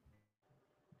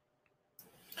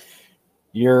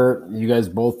 You guys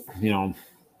both,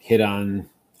 hit on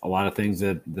a lot of things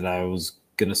that I was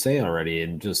gonna say already,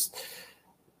 and just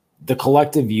the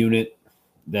collective unit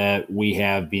that we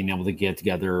have being able to get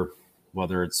together,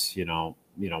 whether it's you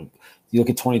look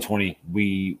at 2020,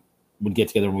 we would get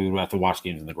together and we would have to watch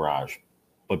games in the garage.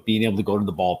 But being able to go to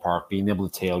the ballpark, being able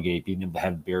to tailgate, being able to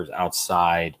have beers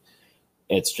outside,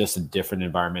 it's just a different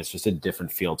environment. It's just a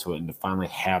different feel to it. And to finally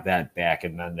have that back,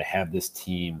 and then to have this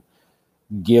team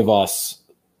give us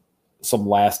some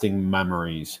lasting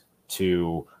memories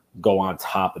to go on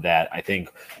top of that, I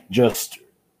think just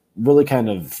really kind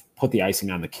of put the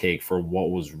icing on the cake for what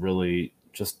was really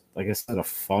just, like I said, a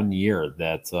fun year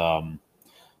that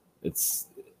it's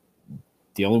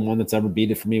the only one that's ever beat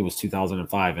it for me was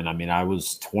 2005. And I mean, I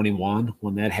was 21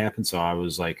 when that happened. So I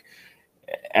was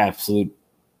absolute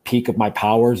peak of my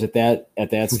powers at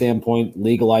that standpoint,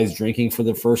 legalized drinking for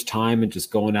the first time and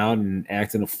just going out and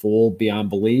acting a fool beyond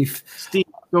belief. Steve,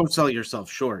 don't sell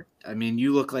yourself short. I mean,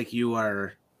 you look like you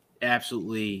are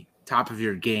absolutely top of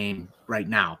your game right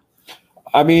now.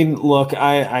 I mean, look,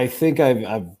 I think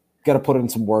I've got to put in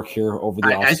some work here over the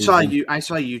offseason. I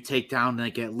saw you take down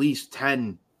at least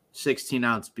 10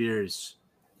 16-ounce beers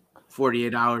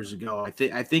 48 hours ago. I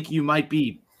think you might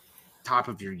be top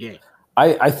of your game.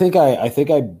 I think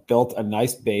I built a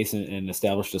nice base and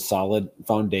established a solid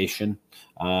foundation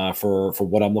for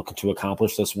what I'm looking to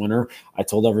accomplish this winter. I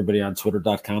told everybody on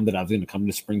Twitter.com that I was going to come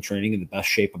to spring training in the best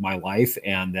shape of my life,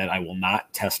 and that I will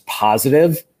not test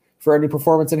positive for any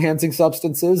performance-enhancing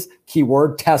substances.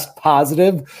 Keyword, test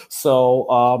positive. So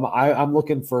I'm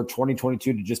looking for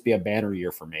 2022 to just be a banner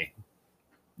year for me.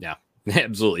 Yeah,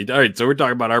 absolutely. All right, so we're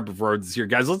talking about our performances here,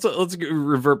 guys. Let's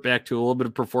revert back to a little bit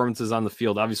of performances on the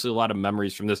field. Obviously, a lot of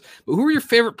memories from this. But who are your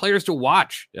favorite players to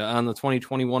watch on the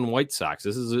 2021 White Sox?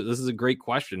 This is a great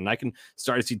question. And I can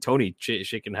start to see Tony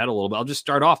shaking head a little bit. I'll just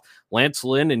start off. Lance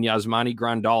Lynn and Yasmani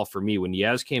Grandal for me. When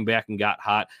Yaz came back and got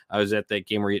hot, I was at that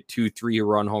game where he hit 2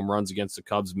 3-run home runs against the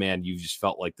Cubs. Man, you just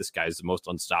felt like this guy's the most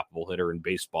unstoppable hitter in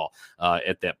baseball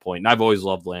at that point. And I've always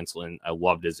loved Lance Lynn. I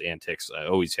loved his antics. I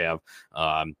always have.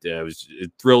 I was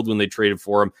thrilled when they traded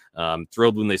for him.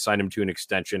 Thrilled when they signed him to an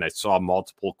extension. I saw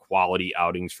multiple quality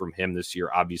outings from him this year.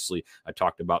 Obviously, I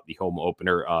talked about the home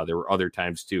opener. There were other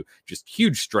times too, just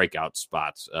huge strikeout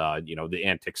spots. The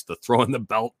antics, the throwing the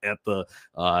belt at the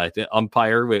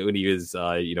umpire when he was,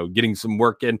 getting some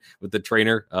work in with the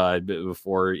trainer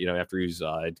before, after he was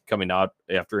coming out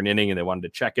after an inning and they wanted to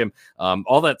check him.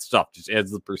 All that stuff just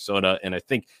adds the persona. And I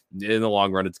think in the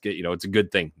long run, it's a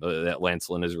good thing that Lance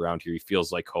Lynn is around here. He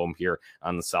feels like home here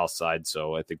on the South Side.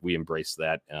 So I think we embrace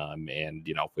that. And,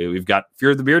 we've got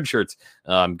Fear of the Beard shirts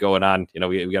going on.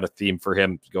 We got a theme for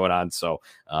him going on. So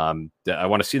I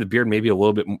want to see the beard maybe a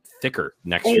little bit thicker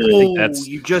next year.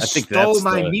 You just stole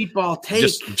my meatball take.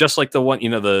 Just like the one,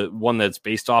 the one that's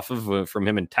based off of from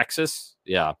him in Texas.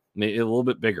 Yeah, maybe a little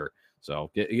bit bigger.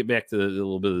 So get back to a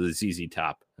little bit of the ZZ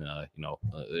Top,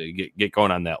 get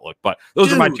going on that look. But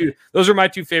those are my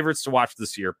two favorites to watch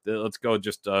this year. Let's go.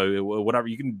 Just whatever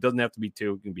doesn't have to be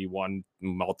two. It can be one,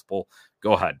 multiple.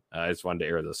 Go ahead. I just wanted to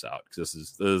air this out because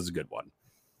this is a good one.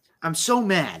 I'm so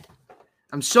mad.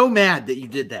 I'm so mad that you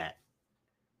did that.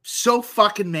 So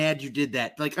fucking mad you did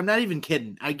that. Like, I'm not even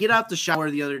kidding. I get out the shower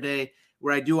the other day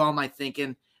where I do all my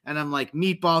thinking. And I'm like,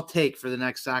 meatball take for the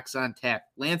next Sox on Tap.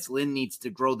 Lance Lynn needs to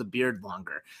grow the beard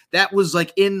longer. That was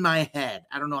like in my head.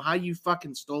 I don't know how you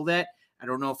fucking stole that. I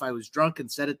don't know if I was drunk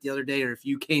and said it the other day or if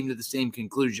you came to the same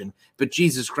conclusion. But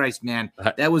Jesus Christ, man,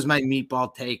 that was my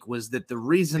meatball take, was that the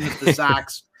reason that the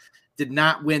Sox did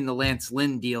not win the Lance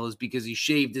Lynn deal is because he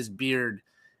shaved his beard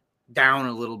down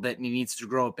a little bit and he needs to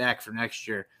grow it back for next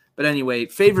year. But anyway,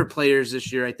 favorite players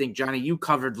this year, I think, Johnny, you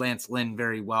covered Lance Lynn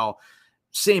very well.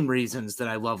 Same reasons that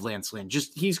I love Lance Lynn.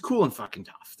 Just he's cool and fucking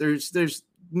tough. There's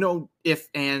no ifs,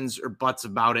 ands, or buts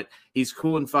about it. He's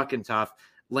cool and fucking tough.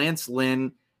 Lance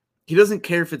Lynn, he doesn't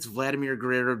care if it's Vladimir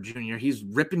Guerrero Jr. He's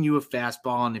ripping you a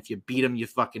fastball, and if you beat him, you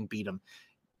fucking beat him.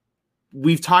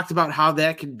 We've talked about how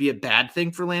that could be a bad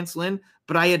thing for Lance Lynn,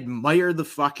 but I admire the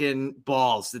fucking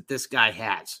balls that this guy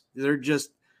has. They're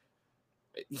just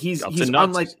he's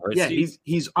unlike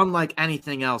he's unlike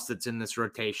anything else that's in this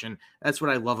rotation. That's what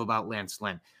I love about Lance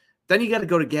Lynn. Then you got to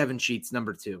go to Gavin Sheets,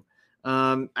 number 2.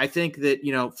 I think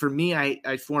that, for me,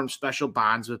 I form special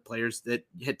bonds with players that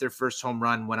hit their first home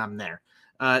run when I'm there.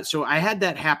 So I had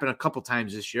that happen a couple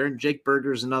times this year, and Jake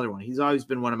Berger is another one. He's always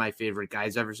been one of my favorite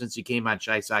guys ever since he came on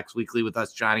Chi Sox Weekly with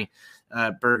us, Johnny.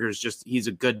 Berger's he's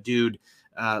a good dude.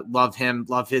 Love him,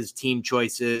 love his team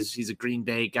choices. He's a Green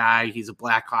Bay guy. He's a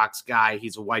Blackhawks guy.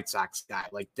 He's a White Sox guy.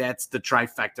 Like, that's the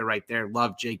trifecta right there.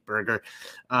 Love Jake Berger.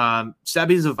 Sebi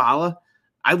Zavala,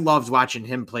 I loved watching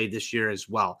him play this year as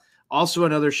well. Also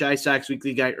another Chi Sox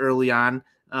Weekly guy early on.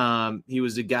 He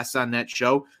was a guest on that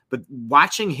show. But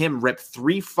watching him rip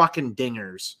 3 fucking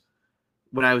dingers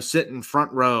when I was sitting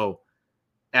front row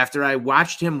after I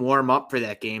watched him warm up for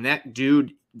that game, that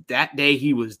dude, that day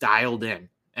he was dialed in.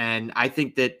 And I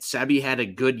think that Sebi had a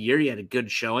good year. He had a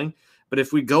good showing. But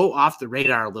if we go off the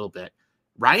radar a little bit,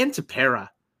 Ryan Tepera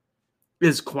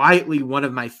is quietly one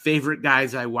of my favorite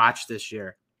guys I watched this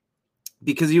year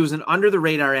because he was an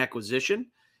under-the-radar acquisition.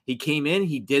 He came in,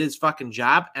 he did his fucking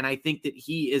job, and I think that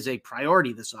he is a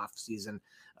priority this offseason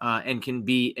and can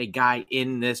be a guy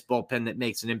in this bullpen that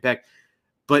makes an impact.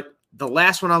 But the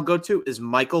last one I'll go to is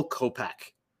Michael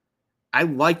Kopech. I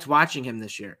liked watching him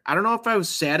this year. I don't know if I was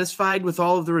satisfied with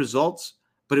all of the results,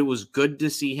 but it was good to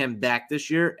see him back this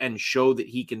year and show that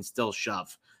he can still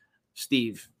shove.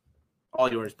 Steve, all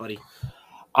yours, buddy.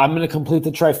 I'm going to complete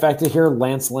the trifecta here.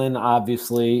 Lance Lynn,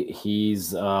 obviously,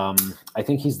 he's I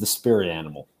think he's the spirit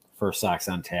animal for Sox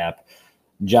on Tap.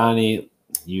 Johnny,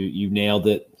 you nailed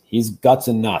it. He's guts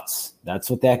and nuts. That's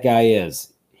what that guy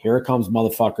is. Here it comes,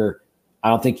 motherfucker. I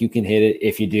don't think you can hit it.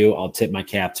 If you do, I'll tip my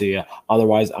cap to you.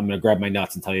 Otherwise, I'm going to grab my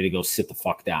nuts and tell you to go sit the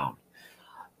fuck down.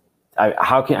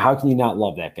 How can you not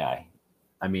love that guy?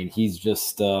 I mean, he's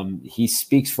just he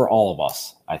speaks for all of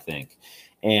us, I think.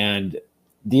 And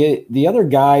the other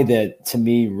guy that to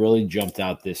me really jumped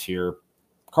out this year,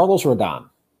 Carlos Rodon.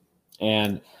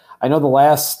 And I know the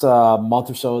last month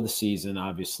or so of the season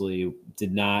obviously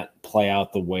did not play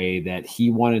out the way that he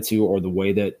wanted to or the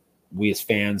way that we as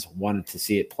fans wanted to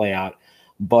see it play out.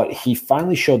 But he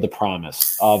finally showed the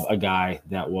promise of a guy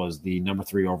that was the number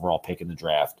 3 overall pick in the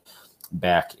draft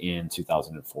back in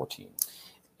 2014.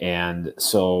 And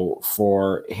so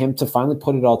for him to finally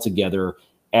put it all together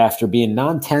after being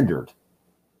non-tendered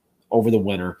over the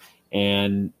winter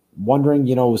and wondering,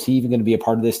 was he even going to be a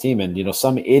part of this team? And,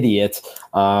 some idiot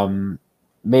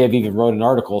may have even wrote an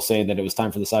article saying that it was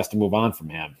time for the Sox to move on from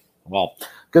him. Well,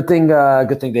 good thing they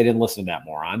didn't listen to that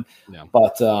moron. Yeah.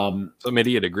 But some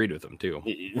idiot agreed with him too.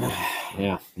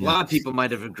 Yeah. A lot of people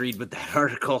might have agreed with that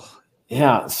article.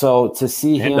 Yeah. So to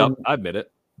see him, I admit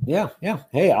it. Yeah.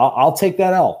 Hey, I'll take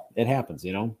that L. It happens.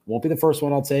 Won't be the first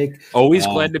one I'll take. Always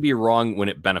glad to be wrong when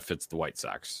it benefits the White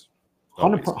Sox.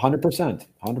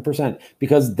 100%.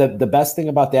 Because the best thing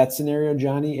about that scenario,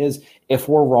 Johnny, is if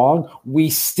we're wrong, we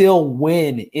still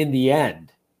win in the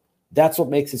end. That's what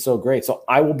makes it so great. So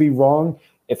I will be wrong.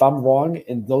 If I'm wrong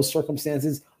in those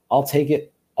circumstances, I'll take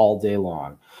it all day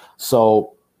long.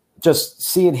 So just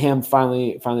seeing him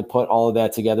finally put all of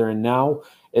that together. And now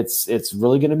it's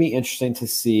really going to be interesting to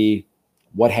see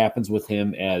what happens with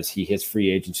him as he hits free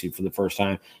agency for the first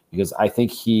time, because I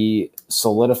think he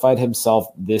solidified himself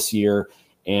this year.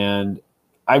 And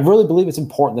I really believe it's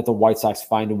important that the White Sox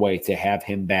find a way to have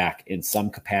him back in some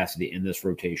capacity in this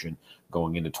rotation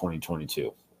going into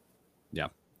 2022. Yeah.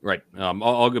 Right.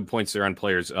 All good points there on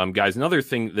players. Guys, another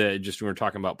thing that just when we're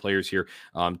talking about players here,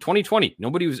 2020,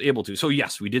 nobody was able to. So,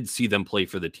 yes, we did see them play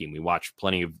for the team. We watched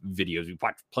plenty of videos. We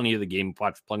watched plenty of the game,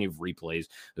 watched plenty of replays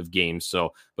of games.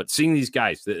 So, but seeing these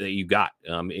guys that you got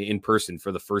in person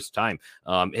for the first time,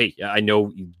 hey, I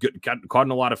know you got caught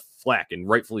in a lot of flack, and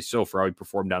rightfully so for how he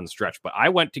performed down the stretch. But I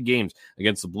went to games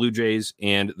against the Blue Jays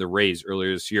and the Rays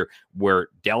earlier this year where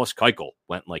Dallas Keuchel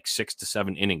went like 6 to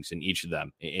 7 innings in each of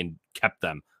them and kept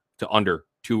them to under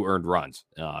 2 earned runs.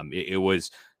 It was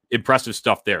impressive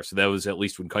stuff there. So that was at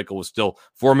least when Keuchel was still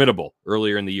formidable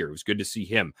earlier in the year. It was good to see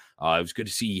him. It was good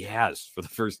to see Yaz for the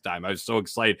first time. I was so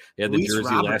excited. He had the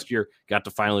jersey last year, got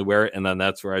to finally wear it, and then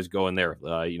that's where I was going there.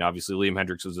 Obviously Liam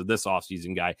Hendricks was a this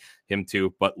offseason guy, him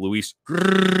too, but Luis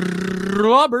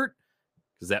Robert,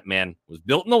 because that man was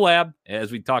built in the lab,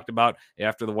 as we talked about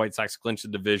after the White Sox clinched the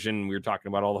division. We were talking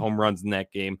about all the home runs in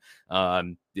that game.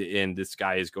 And this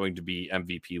guy is going to be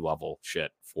MVP level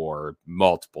shit for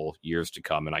multiple years to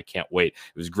come. And I can't wait.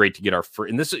 It was great to get our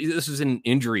first, and this is an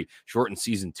injury shortened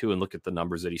season 2, and look at the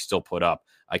numbers that he still put up.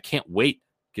 I can't wait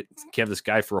to have this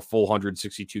guy for a full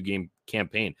 162 game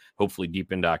campaign, hopefully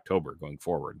deep into October going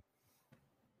forward.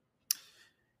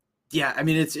 Yeah, I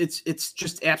mean, it's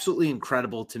just absolutely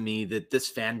incredible to me that this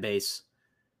fan base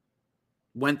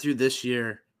went through this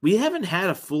year. We haven't had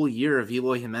a full year of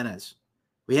Eloy Jimenez.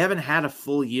 We haven't had a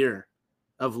full year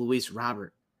of Luis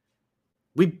Robert.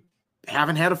 We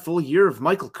haven't had a full year of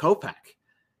Michael Kopech.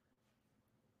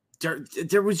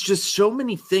 There was just so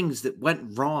many things that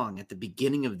went wrong at the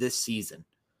beginning of this season.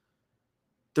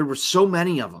 There were so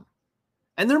many of them.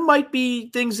 And there might be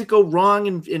things that go wrong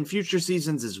in future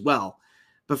seasons as well.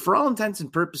 But for all intents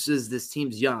and purposes, this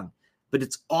team's young. But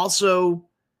it's also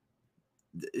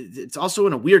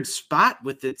in a weird spot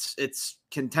with its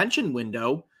contention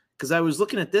window, because I was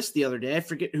looking at this the other day. I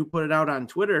forget who put it out on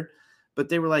Twitter, but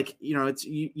they were like,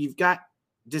 you've got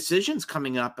decisions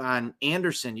coming up on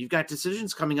Anderson. You've got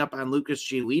decisions coming up on Lucas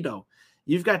Giolito.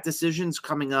 You've got decisions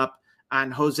coming up on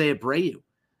Jose Abreu.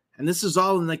 And this is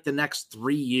all in like the next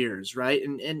 3 years, right?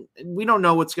 And we don't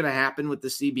know what's going to happen with the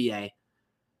CBA.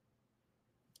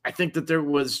 I think that there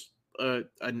was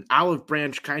an olive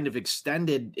branch kind of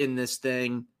extended in this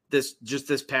thing this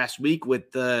past week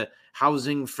with the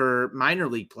housing for minor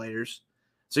league players.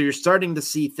 So you're starting to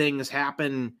see things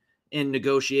happen in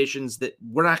negotiations that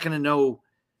we're not going to know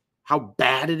how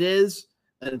bad it is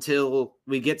until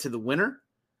we get to the winter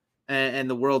and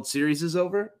the World Series is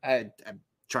over. I'm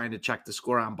trying to check the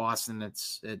score on Boston.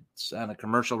 It's on a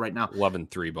commercial right now.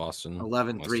 11-3 Boston.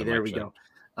 11-3. There we go.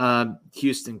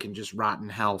 Houston can just rot in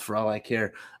hell for all I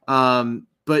care.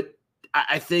 But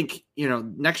I think,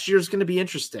 next year is going to be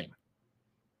interesting,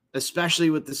 especially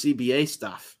with the CBA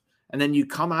stuff. And then you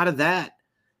come out of that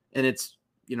and it's,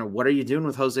 what are you doing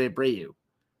with Jose Abreu?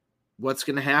 What's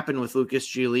going to happen with Lucas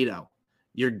Giolito?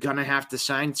 You're going to have to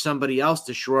sign somebody else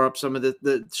to shore up some of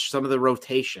the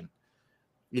rotation.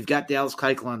 You've got Dallas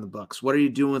Keuchel on the books. What are you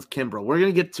doing with Kimbrel? We're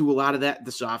going to get to a lot of that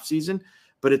this offseason,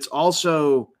 but it's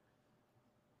also,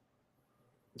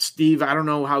 Steve, I don't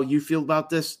know how you feel about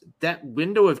this. That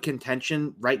window of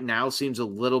contention right now seems a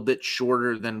little bit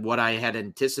shorter than what I had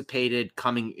anticipated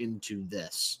coming into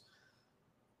this.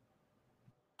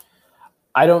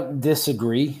 I don't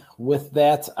disagree with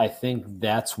that. I think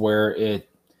that's where it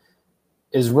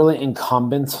is really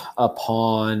incumbent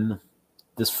upon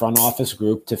this front office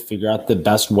group to figure out the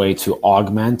best way to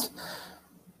augment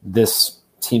this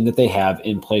team that they have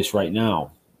in place right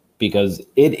now, because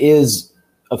it is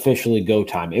officially go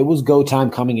time. It was go time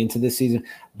coming into this season,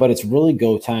 but it's really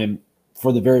go time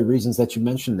for the very reasons that you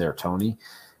mentioned there, Tony.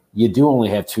 You do only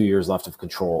have 2 years left of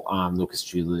control on Lucas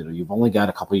Giolito. You've only got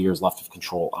a couple of years left of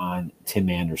control on Tim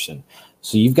Anderson.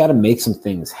 So you've got to make some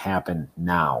things happen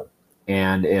now.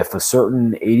 And if a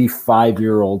certain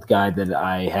 85-year-old guy that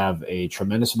I have a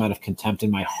tremendous amount of contempt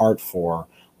in my heart for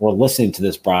were listening to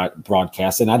this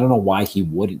broadcast, and I don't know why he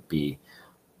wouldn't be,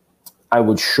 I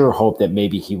would sure hope that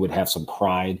maybe he would have some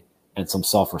pride and some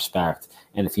self-respect.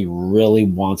 And if he really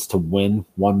wants to win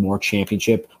one more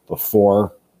championship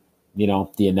before,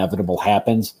 the inevitable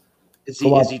happens. Is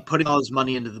he putting all his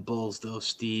money into the Bulls, though,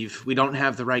 Steve? We don't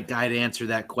have the right guy to answer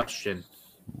that question.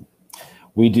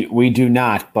 We do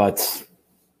not, but,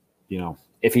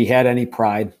 if he had any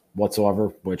pride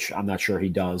whatsoever, which I'm not sure he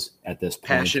does at this point.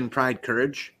 Passion, pride,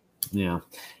 courage. Yeah.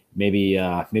 Maybe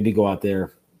go out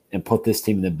there, and put this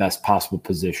team in the best possible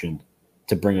position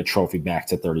to bring a trophy back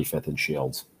to 35th and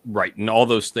Shields. Right, and all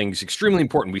those things extremely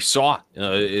important. We saw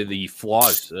the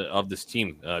flaws of this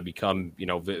team become,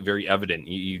 very evident.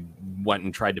 You went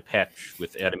and tried to patch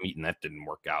with Adam Eaton, that didn't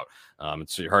work out.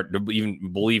 It's hard to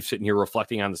even believe, sitting here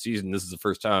reflecting on the season, this is the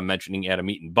first time I'm mentioning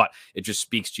Adam Eaton, but it just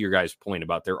speaks to your guys' point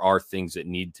about there are things that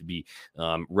need to be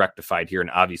rectified here, and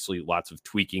obviously lots of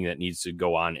tweaking that needs to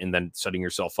go on, and then setting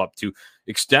yourself up to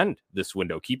extend this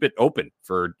window, keep it open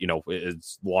for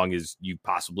as long as you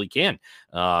possibly can.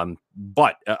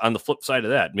 But on the flip side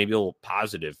of that, maybe a little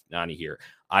positive, Nani, here.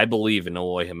 I believe in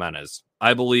Eloy Jimenez.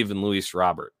 I believe in Luis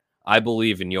Robert. I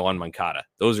believe in Yohan Moncada.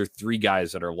 Those are three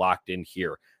guys that are locked in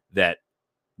here that,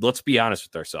 let's be honest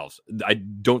with ourselves, I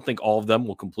don't think all of them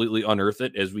will completely unearth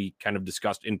it, as we kind of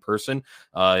discussed in person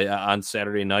on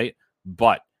Saturday night.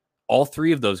 But all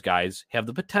three of those guys have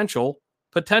the potential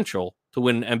to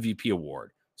win an MVP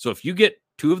award. So if you get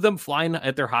two of them flying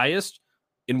at their highest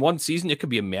in one season, it could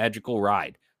be a magical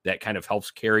ride that kind of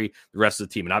helps carry the rest of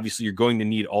the team. And obviously you're going to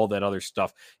need all that other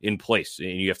stuff in place,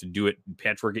 and you have to do it,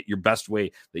 patchwork it your best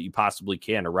way that you possibly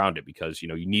can around it, because,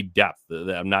 you need depth.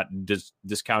 I'm not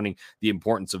discounting the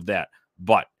importance of that,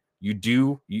 but you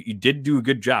did do a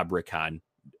good job, Rick Hahn,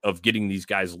 of getting these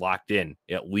guys locked in,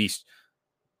 at least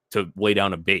to lay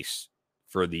down a base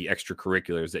for the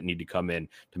extracurriculars that need to come in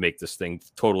to make this thing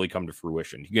totally come to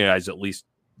fruition. You guys at least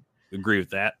agree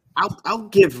with that? I'll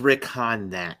give Rick Hahn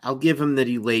that. I'll give him that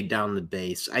he laid down the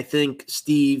base. I think,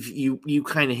 Steve, you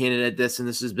kind of hinted at this, and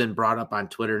this has been brought up on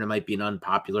Twitter, and it might be an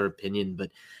unpopular opinion,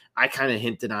 but I kind of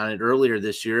hinted on it earlier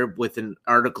this year with an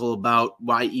article about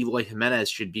why Eloy Jimenez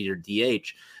should be your DH.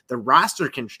 The roster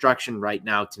construction right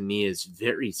now, to me, is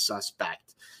very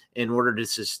suspect in order to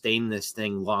sustain this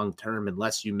thing long term,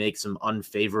 unless you make some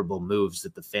unfavorable moves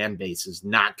that the fan base is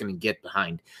not going to get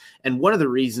behind. And one of the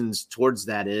reasons towards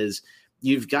that is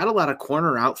you've got a lot of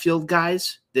corner outfield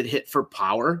guys that hit for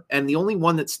power, and the only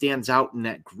one that stands out in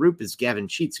that group is Gavin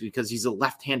Sheets, because he's a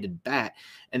left-handed bat.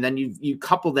 And then you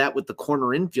couple that with the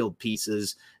corner infield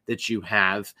pieces that you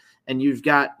have, and you've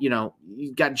got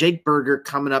Jake Berger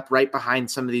coming up right behind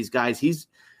some of these guys. He's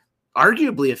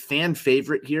arguably a fan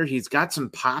favorite here. He's got some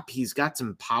pop. He's got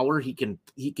some power. He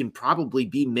can probably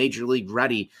be major league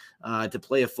ready to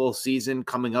play a full season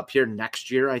coming up here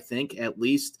next year, I think, at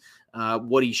least.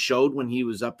 What he showed when he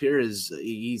was up here is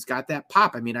he's got that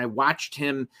pop. I mean, I watched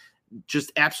him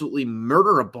just absolutely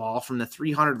murder a ball from the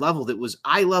 300 level that was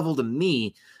eye level to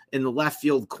me in the left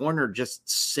field corner, just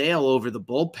sail over the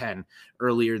bullpen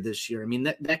earlier this year. I mean,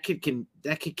 that kid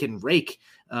can rake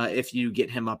if you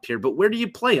get him up here. But where do you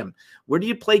play him? Where do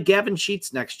you play Gavin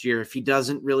Sheets next year if he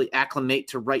doesn't really acclimate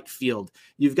to right field?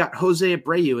 You've got Jose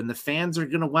Abreu, and the fans are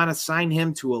going to want to sign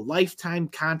him to a lifetime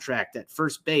contract at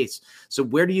first base. So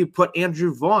where do you put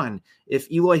Andrew Vaughn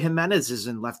if Eloy Jimenez is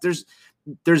in left?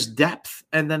 There's depth,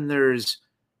 and then there's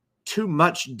too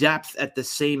much depth at the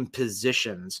same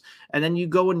positions. And then you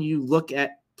go and you look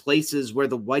at places where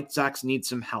the White Sox need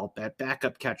some help at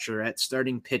backup catcher, at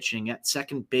starting pitching, at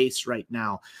second base right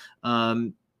now.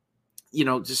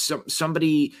 Just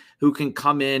somebody who can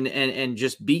come in and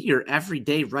just be your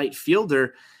everyday right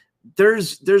fielder.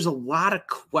 There's a lot of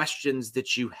questions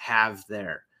that you have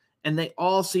there, and they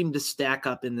all seem to stack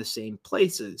up in the same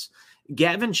places.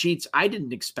 Gavin Sheets, I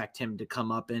didn't expect him to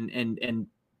come up and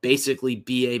basically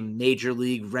be a major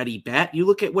league ready bat. You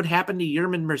look at what happened to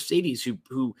Yerman Mercedes,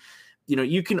 who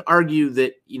you can argue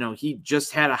that, he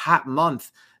just had a hot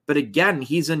month, but again,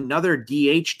 he's another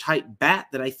DH type bat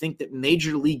that I think that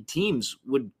major league teams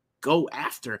would go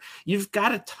after. You've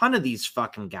got a ton of these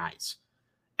fucking guys,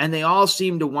 and they all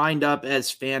seem to wind up as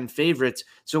fan favorites.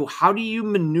 So how do you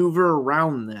maneuver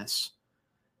around this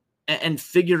and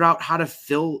figure out how to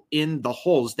fill in the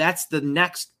holes? That's the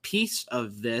next piece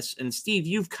of this. And Steve,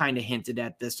 you've kind of hinted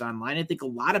at this online. I think a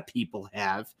lot of people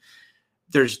have.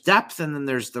 There's depth, and then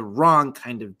there's the wrong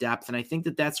kind of depth. And I think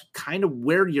that that's kind of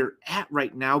where you're at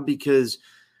right now, because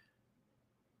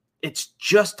it's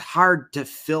just hard to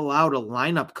fill out a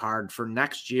lineup card for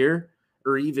next year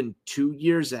or even 2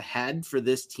 years ahead for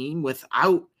this team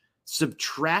without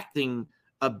subtracting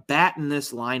a bat in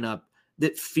this lineup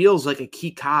that feels like a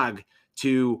key cog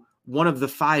to one of the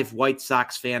 5 White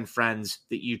Sox fan friends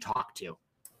that you talk to.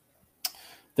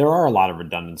 There are a lot of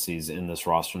redundancies in this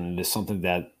roster, and it is something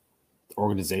that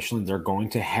organizationally they're going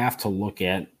to have to look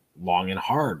at long and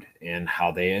hard in how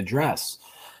they address.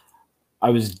 I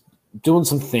was doing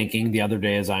some thinking the other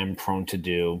day, as I'm prone to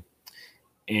do,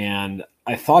 and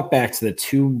I thought back to the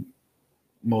 2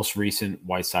 most recent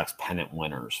White Sox pennant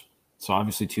winners. So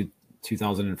obviously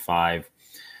 2005,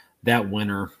 that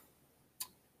winner,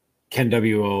 Ken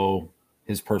W.O.,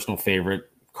 his personal favorite,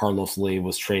 Carlos Lee,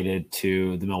 was traded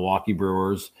to the Milwaukee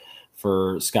Brewers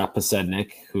for Scott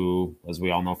Podsednik, who, as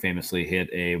we all know, famously hit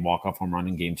a walk-off home run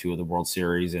in Game 2 of the World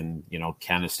Series, and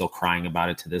Ken is still crying about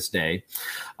it to this day.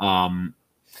 And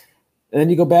then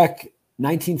you go back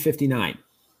 1959.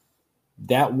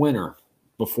 That winter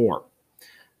before,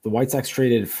 the White Sox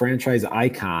traded franchise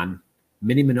icon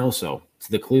Minnie Minoso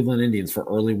to the Cleveland Indians for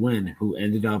Early Wynn, who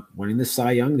ended up winning the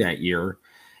Cy Young that year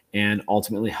and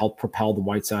ultimately helped propel the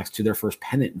White Sox to their first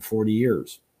pennant in 40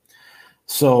 years.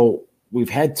 So we've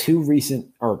had two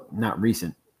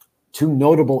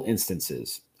notable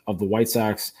instances of the White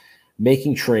Sox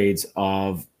making trades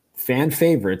of fan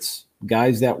favorites,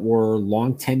 guys that were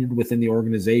long tenured within the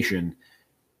organization,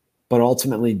 but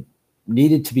ultimately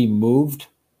needed to be moved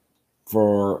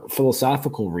for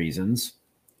philosophical reasons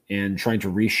and trying to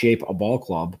reshape a ball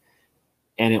club,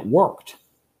 and it worked.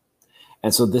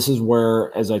 And so this is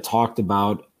where, as I talked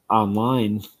about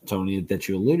online, Tony, that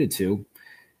you alluded to,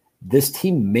 this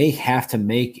team may have to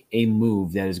make a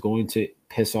move that is going to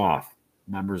piss off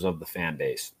members of the fan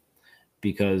base,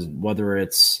 because whether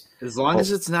it's as long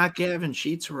as it's not Gavin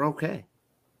Sheets, we're okay.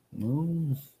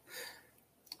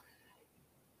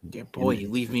 Yeah, boy, you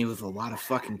leave me with a lot of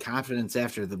fucking confidence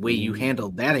after the way you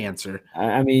handled that answer.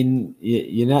 I mean,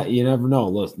 you never know.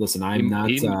 Listen, I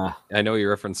know you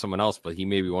referenced someone else, but he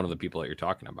may be one of the people that you're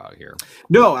talking about here.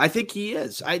 No, I think he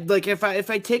is. I like if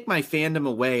I take my fandom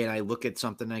away and I look at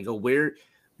something and I go,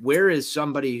 where is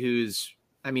somebody who's,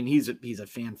 I mean, he's a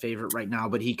fan favorite right now,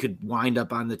 but he could wind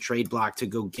up on the trade block to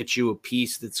go get you a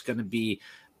piece that's going to be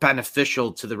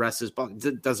beneficial to the rest of his ball.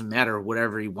 It doesn't matter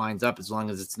whatever he winds up, as long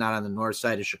as it's not on the north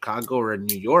side of Chicago or in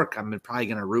New York. I'm probably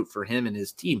going to root for him and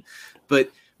his team.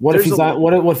 But what if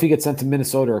what if he gets sent to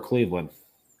Minnesota or Cleveland?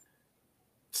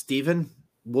 Steven,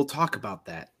 we'll talk about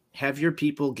that. Have your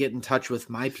people get in touch with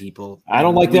my people. I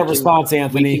don't like that response,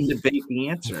 Anthony. We can debate the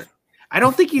answer. I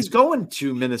don't think he's going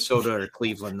to Minnesota or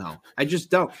Cleveland, though. I just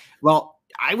don't. Well,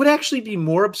 I would actually be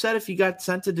more upset if he got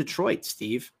sent to Detroit,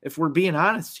 Steve. If we're being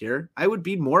honest here, I would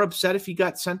be more upset if he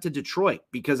got sent to Detroit,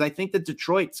 because I think that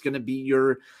Detroit's going to be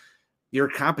your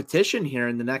competition here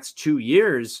in the next 2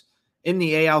 years in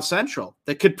the AL Central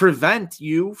that could prevent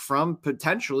you from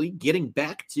potentially getting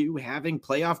back to having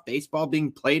playoff baseball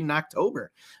being played in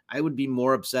October. I would be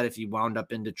more upset if he wound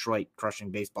up in Detroit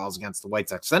crushing baseballs against the White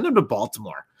Sox. Send him to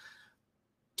Baltimore.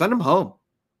 Send him home.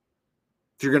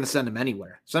 If you're going to send him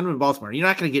anywhere, send him to Baltimore. You're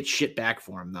not going to get shit back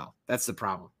for him, though. That's the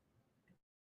problem.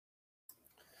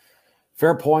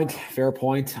 Fair point.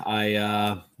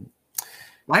 Why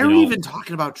are we even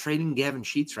talking about trading Gavin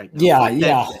Sheets right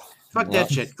now? Fuck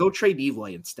that shit. Go trade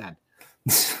Eloy instead.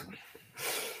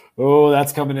 Oh,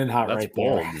 that's coming in hot. That's right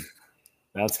bold. There.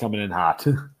 That's coming in hot.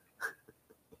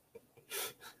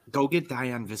 Go get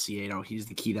Dion Vicieto. He's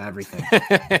the key to everything.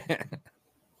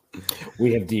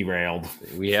 We have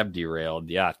derailed.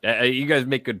 Yeah. You guys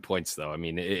make good points, though. I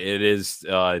mean, it is,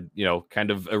 kind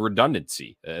of a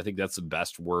redundancy. I think that's the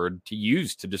best word to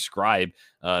use to describe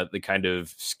the kind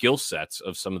of skill sets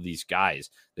of some of these guys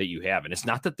that you have. And it's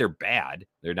not that they're bad.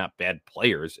 They're not bad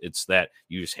players. It's that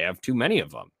you just have too many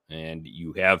of them, and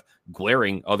you have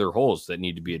glaring other holes that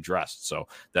need to be addressed. So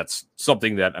that's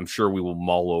something that I'm sure we will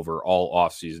mull over all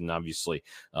offseason. Obviously,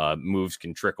 moves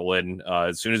can trickle in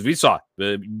as soon as we saw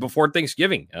before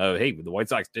Thanksgiving. Hey, the White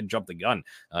Sox did jump the gun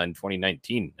in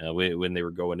 2019 when they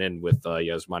were going in with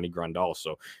Yasmani Grandal.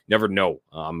 So never know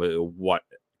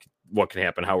what can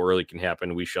happen, how early it can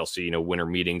happen. We shall see. Winter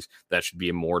meetings, that should be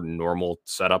a more normal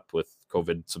setup with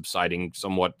COVID subsiding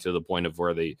somewhat to the point of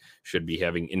where they should be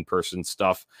having in-person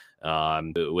stuff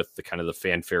with the kind of the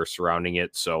fanfare surrounding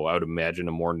it. So I would imagine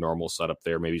a more normal setup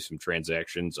there, maybe some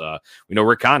transactions. We know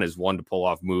Rick Hahn is one to pull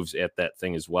off moves at that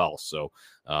thing as well. So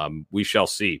we shall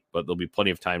see, but there'll be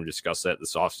plenty of time to discuss that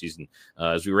this offseason.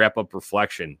 As we wrap up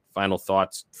reflection, final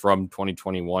thoughts from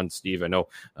 2021, Steve. I know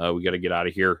we got to get out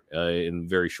of here in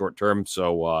very short term.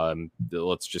 So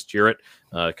let's just hear it.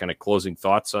 Kind of closing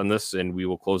thoughts on this, and we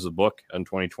will close the book on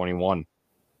 2021.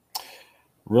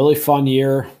 Really fun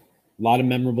year. A lot of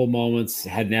memorable moments.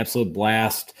 Had an absolute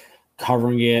blast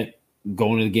covering it,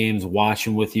 going to the games,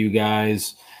 watching with you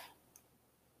guys.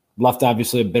 Left,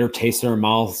 obviously, a bitter taste in our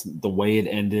mouths the way it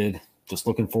ended. Just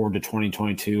looking forward to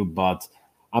 2022. But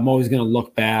I'm always going to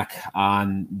look back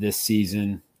on this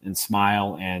season and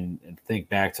smile and think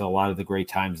back to a lot of the great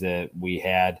times that we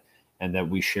had and that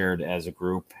we shared as a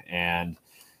group. And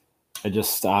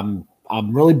I'm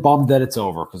really bummed that it's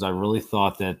over, because I really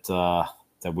thought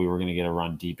that we were going to get a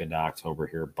run deep into October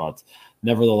here. But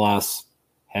nevertheless,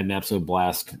 had an absolute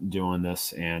blast doing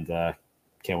this, and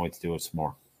can't wait to do it some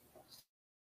more.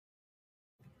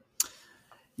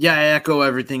 Yeah, I echo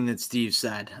everything that Steve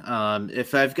said.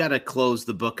 If I've got to close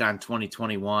the book on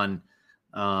 2021,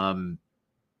 yeah,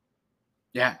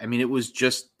 I mean, it was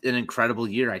just an incredible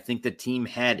year. I think the team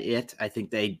had it. I think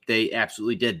they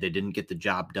absolutely did. They didn't get the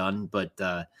job done, but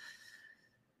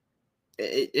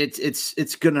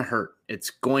it's going to hurt.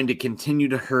 It's going to continue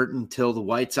to hurt until the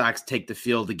White Sox take the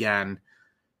field again.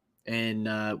 And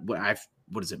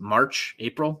what is it, March,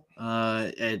 April,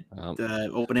 at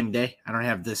opening day? I don't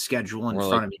have the schedule in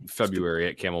front of me. February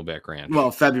at Camelback Ranch.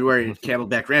 Well, February at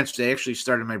Camelback Ranch. They actually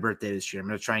started my birthday this year. I'm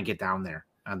going to try and get down there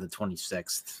on the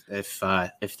 26th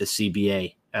if the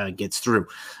CBA gets through.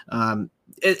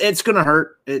 It's going to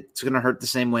hurt. It's going to hurt the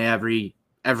same way every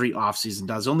offseason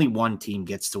does. Only one team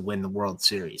gets to win the World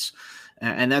Series.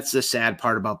 And that's the sad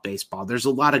part about baseball. There's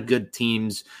a lot of good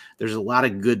teams. There's a lot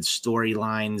of good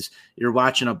storylines. You're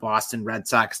watching a Boston Red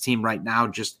Sox team right now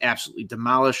just absolutely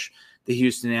demolish the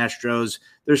Houston Astros.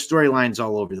 There's storylines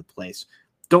all over the place.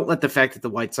 Don't let the fact that the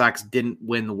White Sox didn't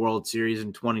win the World Series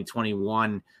in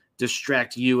 2021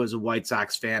 distract you as a White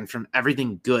Sox fan from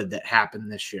everything good that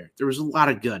happened this year. There was a lot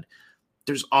of good.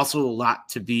 There's also a lot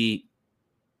to be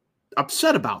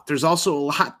upset about. There's also a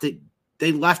lot that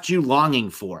they left you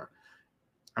longing for.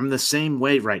 I'm the same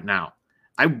way right now.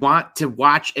 I want to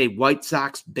watch a White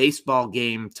Sox baseball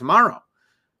game tomorrow.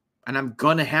 And I'm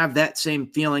going to have that same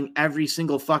feeling every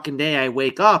single fucking day I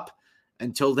wake up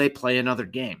until they play another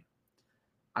game.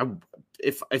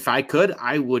 If I could,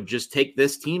 I would just take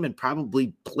this team and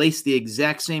probably place the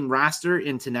exact same roster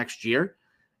into next year.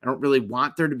 I don't really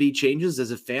want there to be changes as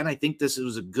a fan. I think this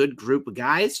was a good group of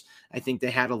guys. I think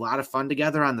they had a lot of fun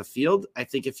together on the field. I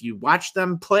think if you watch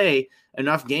them play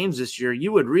enough games this year,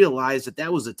 you would realize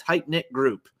that was a tight-knit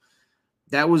group.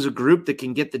 That was a group that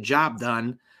can get the job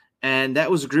done. And that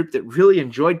was a group that really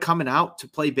enjoyed coming out to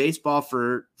play baseball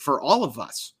for all of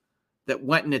us that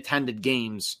went and attended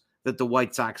games that the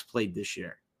White Sox played this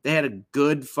year. They had a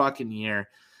good fucking year.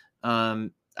 I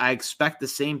expect the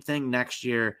same thing next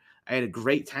year. I had a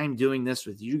great time doing this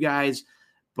with you guys,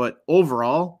 but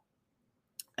overall,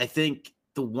 I think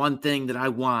the one thing that I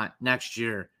want next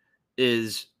year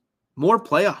is more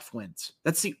playoff wins.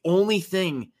 That's the only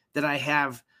thing that I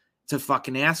have to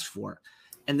fucking ask for.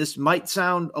 And this might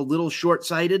sound a little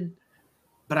short-sighted,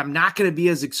 but I'm not going to be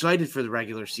as excited for the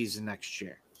regular season next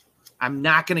year. I'm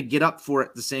not going to get up for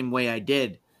it the same way I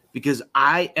did because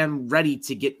I am ready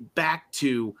to get back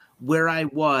to where I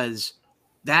was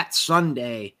that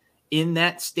Sunday in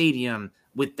that stadium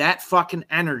with that fucking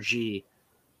energy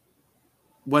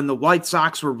when the White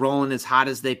Sox were rolling as hot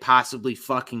as they possibly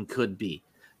fucking could be.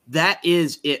 That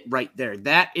is it right there.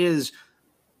 That is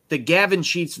the Gavin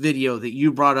Sheets video that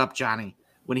you brought up, Johnny,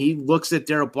 when he looks at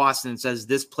Daryl Boston and says,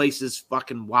 this place is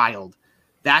fucking wild.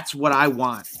 That's what I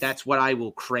want. That's what I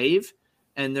will crave.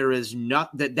 And there is not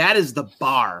that is the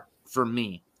bar for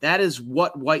me. That is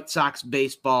what White Sox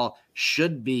baseball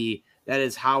should be. That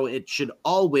is how it should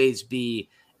always be.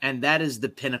 And that is the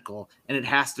pinnacle. And it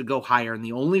has to go higher. And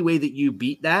the only way that you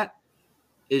beat that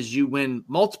is you win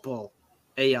multiple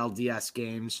ALDS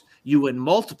games, you win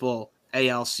multiple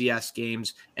ALCS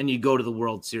games, and you go to the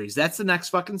World Series. That's the next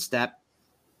fucking step.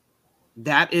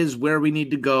 That is where we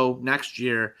need to go next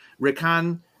year. Rick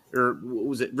Hahn, or what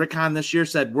was it? Rick Hahn this year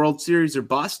said World Series or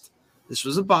bust. This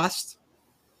was a bust.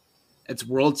 It's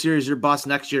World Series or bust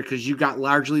next year because you got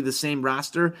largely the same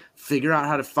roster. Figure out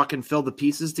how to fucking fill the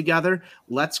pieces together.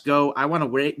 Let's go. I want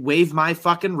to wave my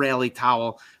fucking rally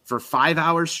towel for 5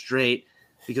 hours straight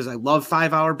because I love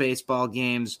 5-hour baseball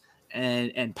games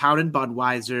and pounding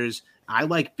Budweisers. I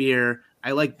like beer.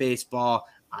 I like baseball.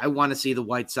 I want to see the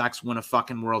White Sox win a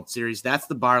fucking World Series. That's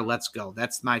the bar. Let's go.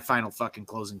 That's my final fucking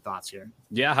closing thoughts here.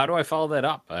 Yeah, how do I follow that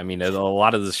up? I mean, a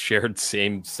lot of the shared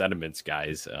same sentiments,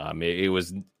 guys. It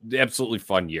was absolutely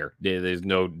fun year. There's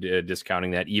no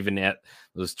discounting that. Even at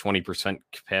those 20%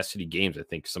 capacity games, I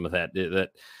think some of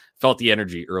that felt the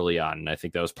energy early on. And I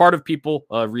think that was part of people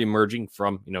reemerging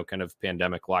from, kind of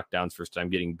pandemic lockdowns, first time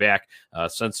getting back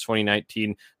since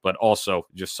 2019, but also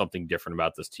just something different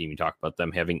about this team. You talk about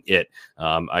them having it.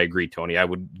 I agree, Tony. I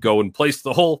would go and place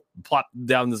the whole plot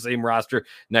down the same roster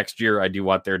next year. I do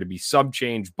want there to be some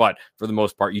change, but for the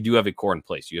most part, you do have a core in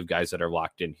place. You have guys that are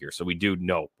locked in here. So we do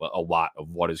know a lot of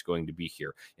what is going to be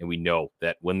here. And we know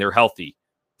that when they're healthy,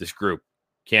 this group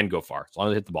can go far as long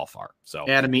as they hit the ball far. So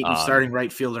Adam Eaton, starting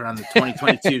right fielder on the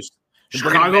 2022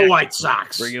 Chicago White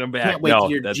Sox. Bringing them back. Can't wait to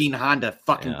hear Gene Honda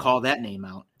fucking call that name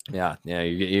out. Yeah,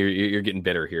 you're getting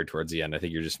bitter here towards the end. I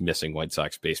think you're just missing White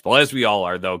Sox baseball, as we all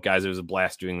are, though. Guys, it was a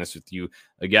blast doing this with you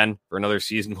again for another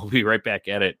season. We'll be right back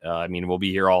at it. We'll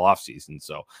be here all off season,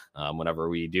 so whenever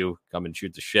we do come and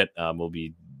shoot the shit, we'll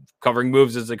be covering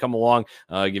moves as they come along,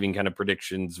 giving kind of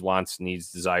predictions, wants,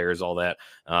 needs, desires, all that.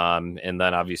 And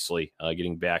then obviously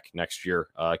getting back next year.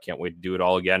 Can't wait to do it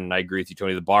all again. And I agree with you,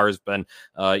 Tony. The bar has been,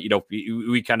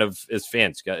 we kind of, as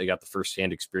fans, got the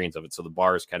firsthand experience of it. So the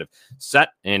bar is kind of set,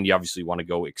 and you obviously want to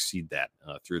go exceed that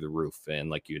through the roof. And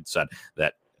like you had said,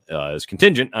 that is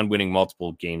contingent on winning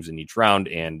multiple games in each round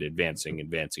and advancing.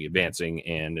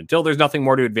 And until there's nothing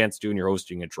more to advance to, and you're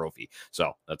hosting a trophy.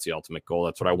 So that's the ultimate goal.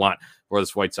 That's what I want for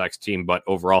this White Sox team. But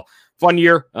overall, fun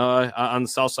year on the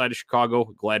south side of Chicago.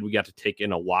 Glad we got to take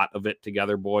in a lot of it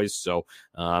together, boys. So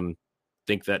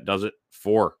think that does it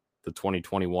for the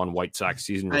 2021 White Sox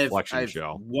season reflection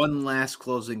show. One last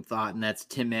closing thought, and that's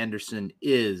Tim Anderson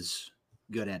is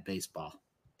good at baseball.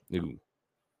 Ooh.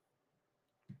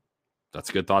 That's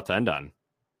a good thought to end on.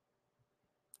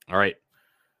 All right,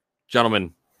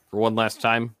 gentlemen, for one last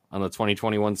time on the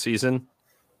 2021 season,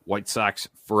 White Sox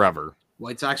forever.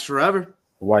 White Sox forever.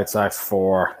 White Sox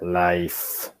for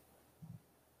life.